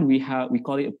this one we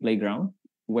call it a playground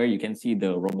where you can see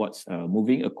the robots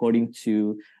moving according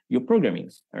to your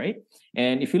programming. All right,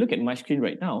 and if you look at my screen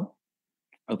right now,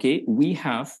 okay, we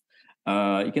have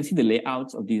you can see the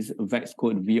layouts of these Vex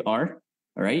Code VR.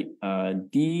 All right.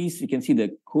 These, you can see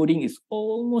the coding is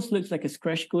almost looks like a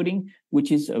scratch coding,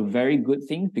 which is a very good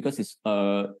thing because it's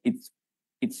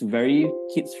very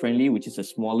kids friendly, which is a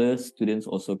smaller students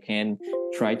also can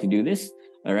try to do this.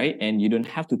 All right. And you don't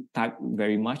have to type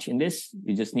very much in this.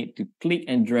 You just need to click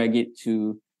and drag it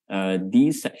to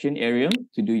this section area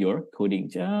to do your coding,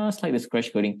 just like the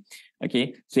scratch coding.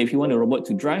 Okay. So if you want a robot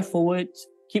to drive forward,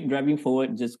 keep driving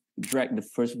forward, just drag the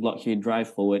first block here,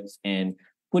 drive forwards, and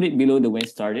put it below the when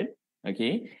started.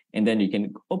 Okay. And then you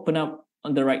can open up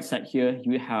on the right side here,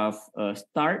 you have a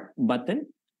start button.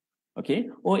 Okay.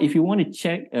 Or if you want to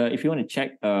check,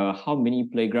 how many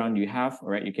playground you have, all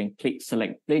right, you can click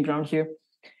select playground here.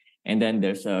 And then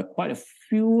there's quite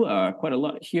a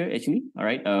lot here actually, all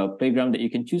right, playground that you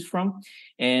can choose from.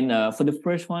 And for the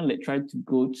first one, let's try to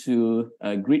go to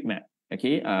grid map,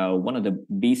 okay, one of the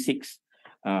basics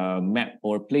map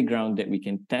or playground that we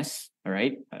can test, all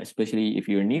right, especially if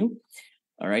you're new,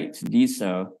 all right, this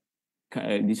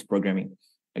programming,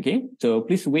 okay. So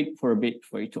please wait for a bit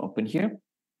for it to open here.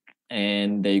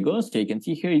 And there you go. So you can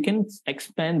see here, you can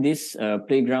expand this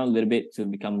playground a little bit to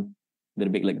become a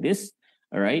little bit like this.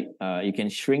 All right. You can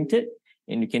shrink it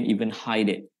and you can even hide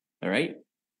it. All right.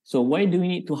 So why do we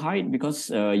need to hide? Because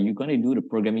you're going to do the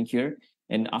programming here.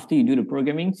 And after you do the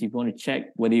programming, so if you want to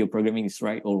check whether your programming is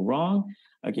right or wrong,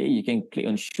 okay, you can click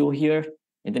on show here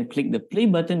and then click the play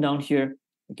button down here,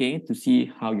 okay, to see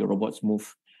how your robots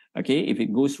move. Okay. If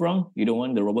it goes wrong, you don't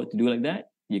want the robot to do like that.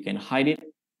 You can hide it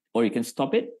or you can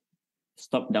stop it.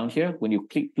 Stop down here. When you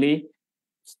click play,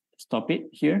 stop it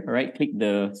here. All right. Click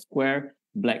the square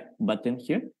black button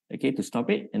here, okay, to stop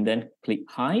it, and then click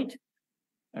hide.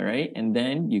 All right. And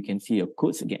then you can see your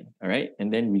codes again. All right.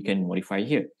 And then we can modify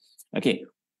here. Okay.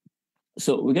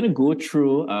 So we're going to go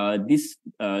through this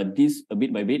a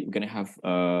bit by bit. We're going to have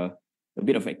a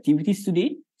bit of activities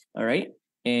today. All right.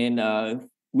 And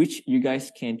which you guys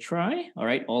can try. All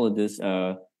right. All of this,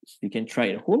 you can try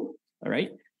at home. All right.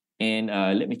 And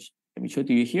let me show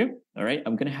to you here. All right.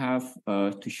 I'm going to have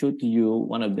to show to you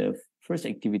one of the first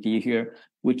activity here,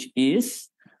 which is,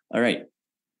 all right.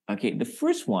 Okay. The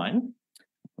first one,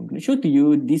 I'm going to show to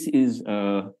you, this is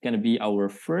going to be our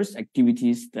first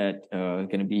activities that we're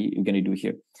going to do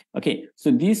here. Okay.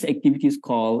 So this activity is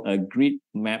called a grid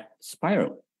map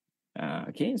spiral.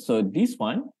 Okay. So this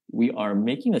one, we are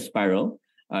making a spiral.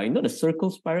 You know, the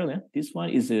circle spiral. Yeah? This one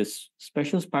is a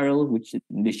special spiral, which is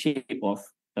in the shape of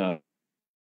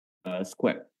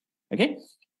square. Okay.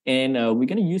 And we're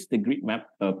going to use the grid map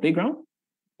playground.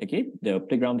 Okay. The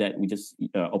playground that we just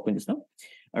opened just now.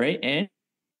 All right. And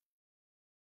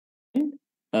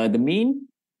the main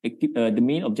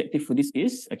objective for this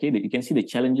is, okay, that you can see the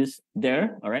challenges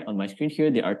there. All right. On my screen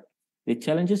here, the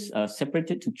challenges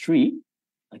separated to 3.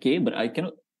 Okay. But I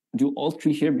cannot do all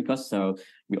 3 here because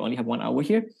we only have 1 hour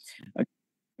here.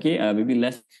 Okay. Maybe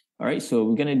less. All right, so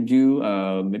we're gonna do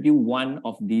maybe one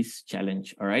of these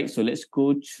challenge. All right, so let's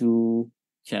go to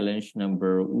challenge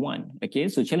number 1. Okay,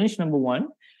 so challenge number 1,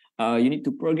 you need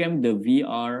to program the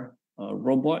VR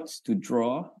robots to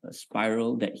draw a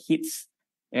spiral that hits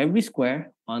every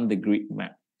square on the grid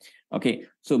map. Okay,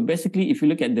 so basically, if you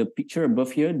look at the picture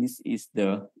above here, this is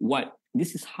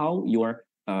how your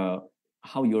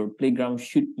playground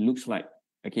should looks like.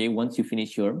 Okay, once you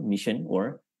finish your mission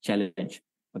or challenge.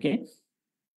 Okay.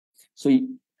 So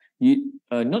you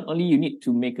not only you need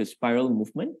to make a spiral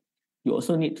movement, you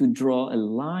also need to draw a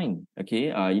line.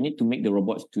 Okay, you need to make the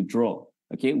robots to draw.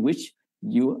 Okay, which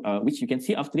you can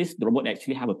see after this, the robot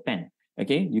actually have a pen.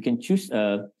 Okay, you can choose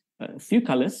a few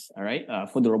colors. All right,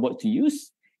 for the robot to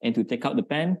use and to take out the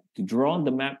pen to draw on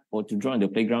the map or to draw on the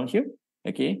playground here.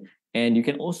 Okay, and you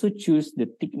can also choose the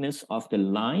thickness of the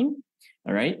line.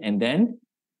 All right, and then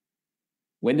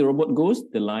when the robot goes,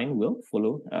 the line will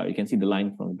follow. You can see the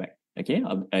line from the back. Okay,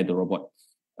 the robot.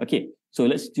 Okay, so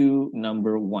let's do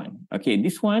number 1. Okay,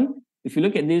 this one, if you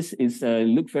look at this, is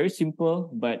look very simple,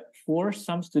 but for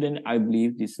some student, I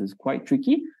believe this is quite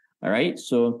tricky. All right,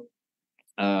 so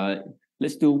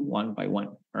let's do one by one.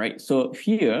 All right, so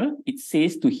here it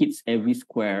says to hit every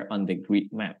square on the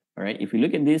grid map. All right, if you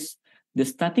look at this, the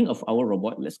starting of our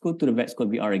robot. Let's go to the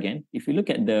VetScode VR again. If you look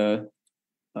at the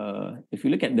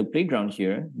playground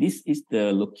here, this is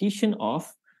the location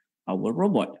of our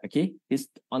robot. Okay, it's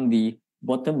on the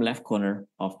bottom left corner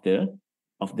of the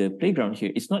playground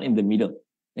here. It's not in the middle.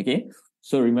 Okay,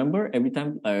 so remember, every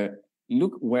time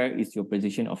look where is your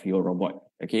position of your robot.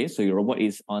 Okay, so your robot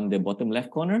is on the bottom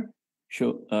left corner.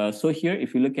 So here,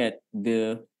 if you look at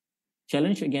the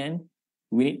challenge again,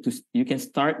 you can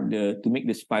start to make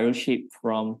the spiral shape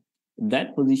from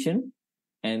that position,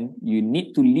 and you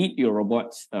need to lead your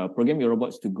robots, program your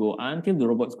robots to go until the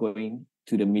robot's going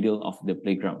to the middle of the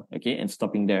playground, okay, and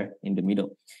stopping there in the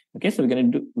middle. Okay, so we're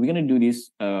gonna do this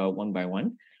one by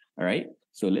one. All right,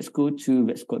 so let's go to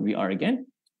VSCODE VR again.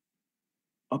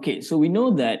 Okay, so we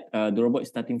know that the robot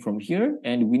is starting from here,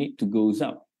 and we need to go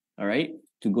up. All right,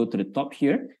 to go to the top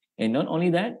here, and not only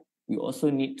that, we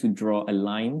also need to draw a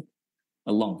line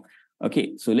along.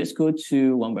 Okay, so let's go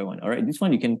to one by one. All right, this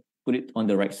one you can put it on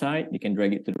the right side, you can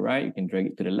drag it to the right, you can drag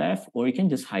it to the left, or you can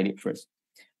just hide it first.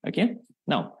 Okay,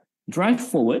 now drive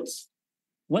forwards.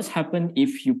 What's happened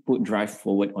if you put drive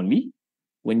forward only?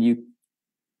 When you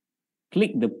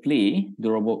click the play,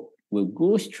 the robot will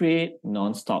go straight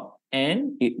non-stop,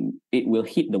 and it will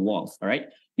hit the walls. All right,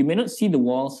 you may not see the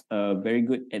walls very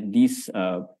good at this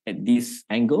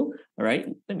angle. All right,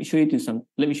 let me show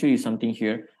you something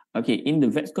here. Okay, in the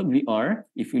VSCODE VR,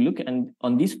 if you look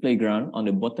on this playground, on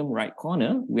the bottom right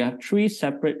corner, we have 3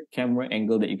 separate camera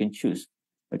angles that you can choose.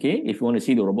 Okay, if you want to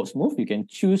see the robots move, you can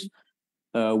choose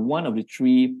one of the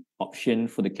 3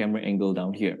 options for the camera angle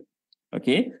down here.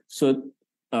 Okay, so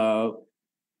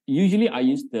usually I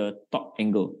use the top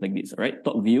angle like this, all right,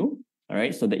 top view, all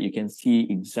right, so that you can see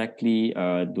exactly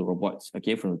the robots,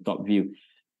 okay, from the top view.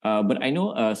 But I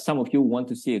know some of you want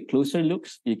to see a closer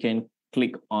looks. You can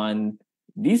click on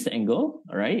this angle,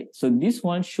 all right. So this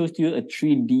one shows you a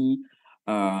 3D,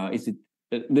 it's a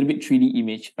little bit 3D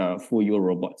image for your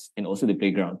robots and also the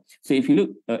playground. So if you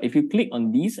look, if you click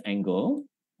on this angle,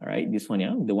 all right, this one,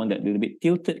 yeah, the one that little bit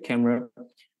tilted camera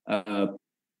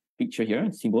picture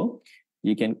here, symbol,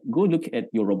 you can go look at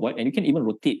your robot, and you can even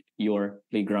rotate your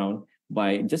playground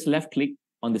by just left click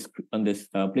on this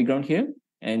playground here,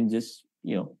 and just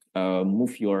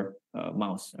move your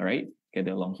mouse, all right, get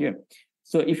it along here.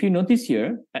 So if you notice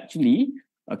here, actually,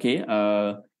 okay,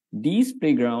 these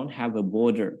playground have a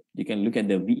border. You can look at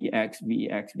the VEX,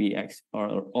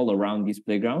 or all around this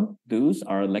playground. Those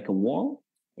are like a wall.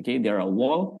 Okay, they are a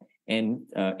wall, and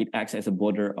it acts as a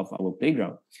border of our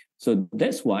playground. So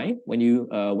that's why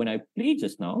when I play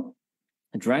just now,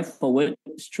 drive forward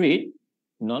straight,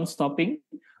 non-stopping,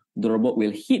 the robot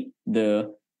will hit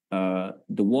the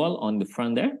wall on the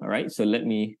front there. All right, so let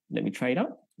me try it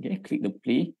out. Okay, click the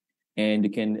play. And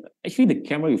you can actually, the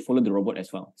camera will follow the robot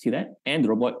as well. See that? And the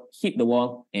robot hit the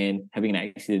wall and having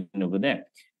an accident over there,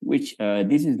 which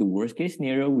this is the worst case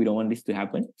scenario. We don't want this to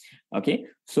happen. Okay,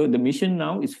 so the mission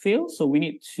now is failed. So we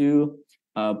need to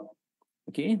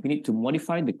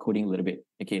modify the coding a little bit.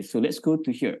 Okay, so let's go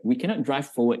to here. We cannot drive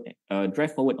forward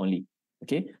only.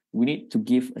 Okay, we need to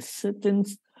give a certain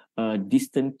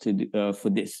distance to for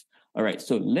this. All right,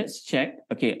 so let's check.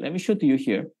 Okay, let me show to you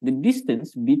here the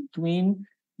distance between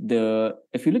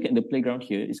if you look at the playground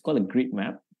here, it's called a grid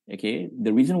map. Okay,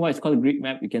 the reason why it's called a grid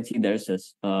map, you can see there's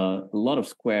a lot of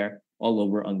square all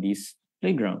over on this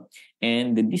playground,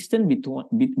 and the distance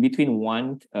between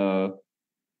one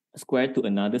square to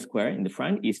another square in the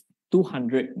front is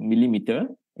 200 millimeter.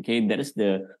 Okay, that is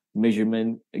the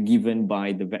measurement given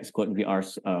by the VSCODE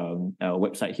VR's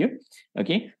website here.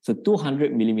 Okay, so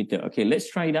 200 millimeter. Okay, let's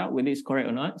try it out whether it's correct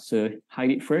or not. So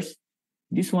hide it first.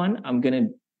 This one, I'm gonna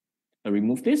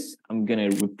remove this. I'm gonna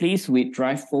replace with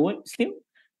drive forward still,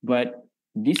 but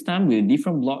this time with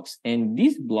different blocks, and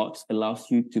these blocks allows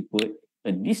you to put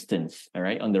a distance, all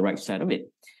right, on the right side of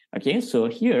it. Okay, so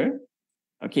here,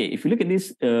 okay, if you look at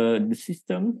this, the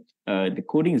system, the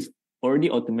coding is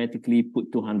already automatically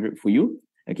put 200 for you.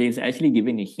 Okay, it's actually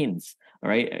giving you hints, all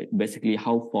right, basically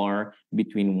how far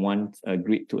between one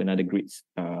grid to another grids,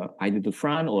 either to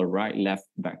front or right, left,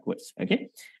 backwards. Okay,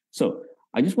 so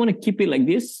I just want to keep it like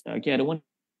this. Okay, I don't want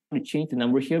to change the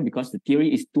number here because the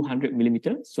theory is 200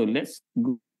 millimeter. So let's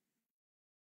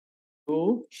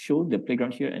go show the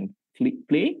playground here and click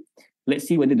play. Let's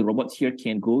see whether the robots here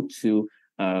can go to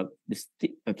all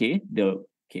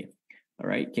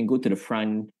right, can go to the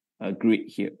front grid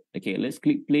here. Okay, let's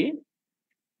click play,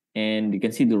 and you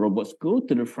can see the robots go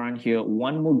to the front here,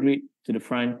 one more grid to the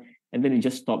front, and then it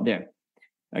just stop there.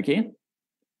 Okay,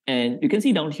 and you can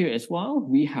see down here as well,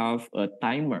 we have a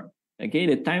timer. Okay,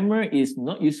 the timer is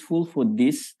not useful for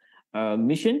this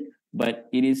mission, but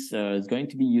it is going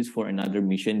to be used for another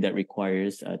mission that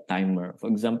requires a timer. For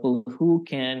example, who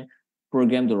can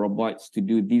program the robots to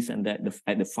do this and that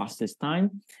at the fastest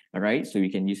time? All right, so you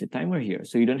can use a timer here.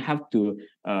 So you don't have to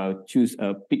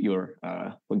pick your,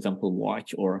 for example,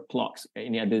 watch or clocks,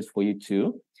 any others for you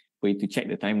to check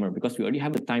the timer, because we already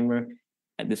have a timer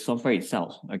at the software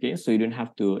itself. Okay, so you don't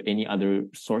have to any other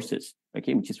sources.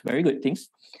 Okay, which is very good things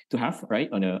to have, right,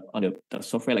 on a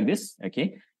software like this.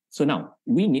 Okay, so now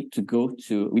we need to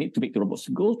make the robots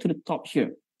go to the top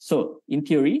here. So in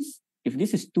theories, if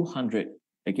this is 200,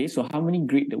 Okay, so how many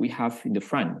grid that we have in the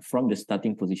front from the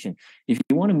starting position? If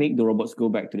you want to make the robots go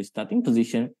back to the starting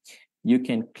position, you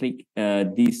can click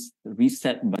this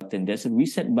reset button. There's a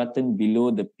reset button below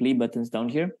the play buttons down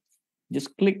here.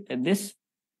 Just click at this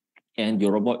and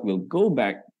your robot will go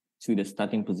back to the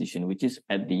starting position, which is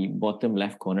at the bottom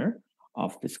left corner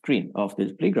of the screen, of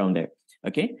the playground there.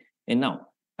 Okay, and now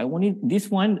I wanted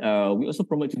this one, we also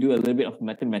promote to do a little bit of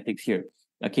mathematics here.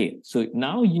 Okay, so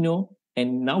now you know,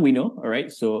 and now we know, all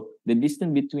right, so the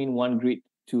distance between one grid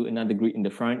to another grid in the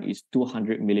front is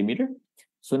 200 millimeter.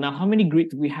 So now how many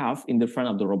grids we have in the front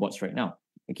of the robots right now?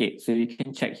 Okay, so you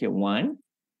can check here, 1,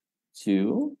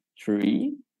 2,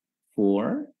 3,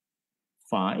 4,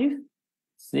 5,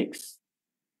 6,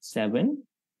 7,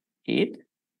 8,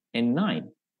 and 9.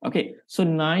 Okay, so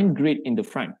 9 grid in the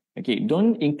front. Okay,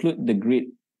 don't include the grid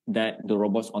that the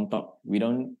robot's on top. We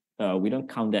don't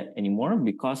count that anymore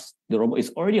because the robot is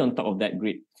already on top of that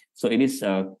grid. So it is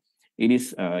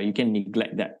you can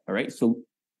neglect that. All right. So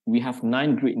we have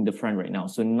 9 grid in the front right now.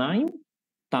 So 9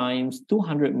 times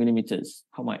 200 millimeters.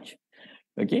 How much?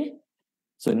 Okay.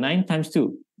 So 9 times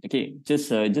 2. Okay.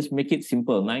 Just make it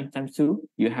simple. 9 times 2,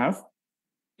 you have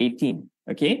 18.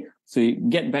 Okay. So you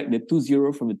get back the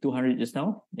 20 from the 200 just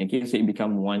now. Okay. So it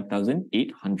becomes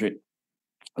 1,800.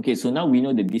 Okay, so now we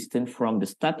know the distance from the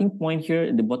starting point here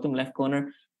at the bottom left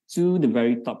corner to the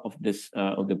very top of this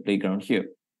of the playground here.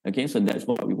 Okay, so that's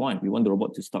what we want. We want the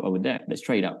robot to stop over there. Let's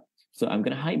try it out. So I'm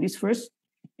gonna hide this first,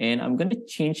 and I'm gonna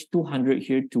change 200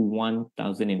 here to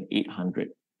 1,800.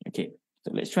 Okay,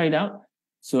 so let's try it out.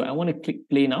 So I want to click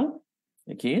play now.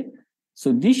 Okay,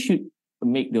 so this should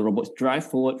make the robots drive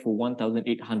forward for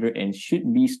 1,800 and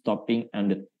should be stopping on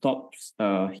the top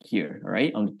here, all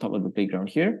right, on the top of the playground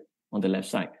here, on the left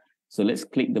side. So let's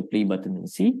click the play button and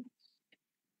see.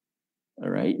 All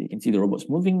right, you can see the robot's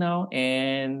moving now,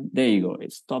 and there you go.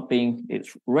 It's stopping.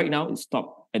 It's right now. It's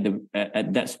stopped at the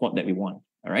at that spot that we want.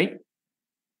 All right.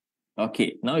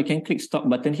 Okay. Now you can click stop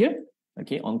button here.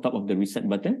 Okay, on top of the reset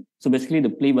button. So basically,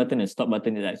 the play button and stop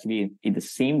button is actually in the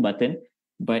same button,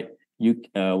 but you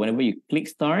whenever you click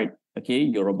start, okay,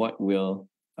 your robot will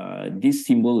this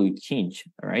symbol will change.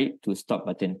 All right, to stop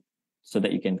button, so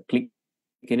that you can click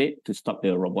it to stop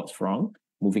the robots from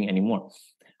moving anymore.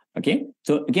 Okay,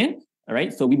 so again, all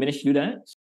right, so we managed to do that.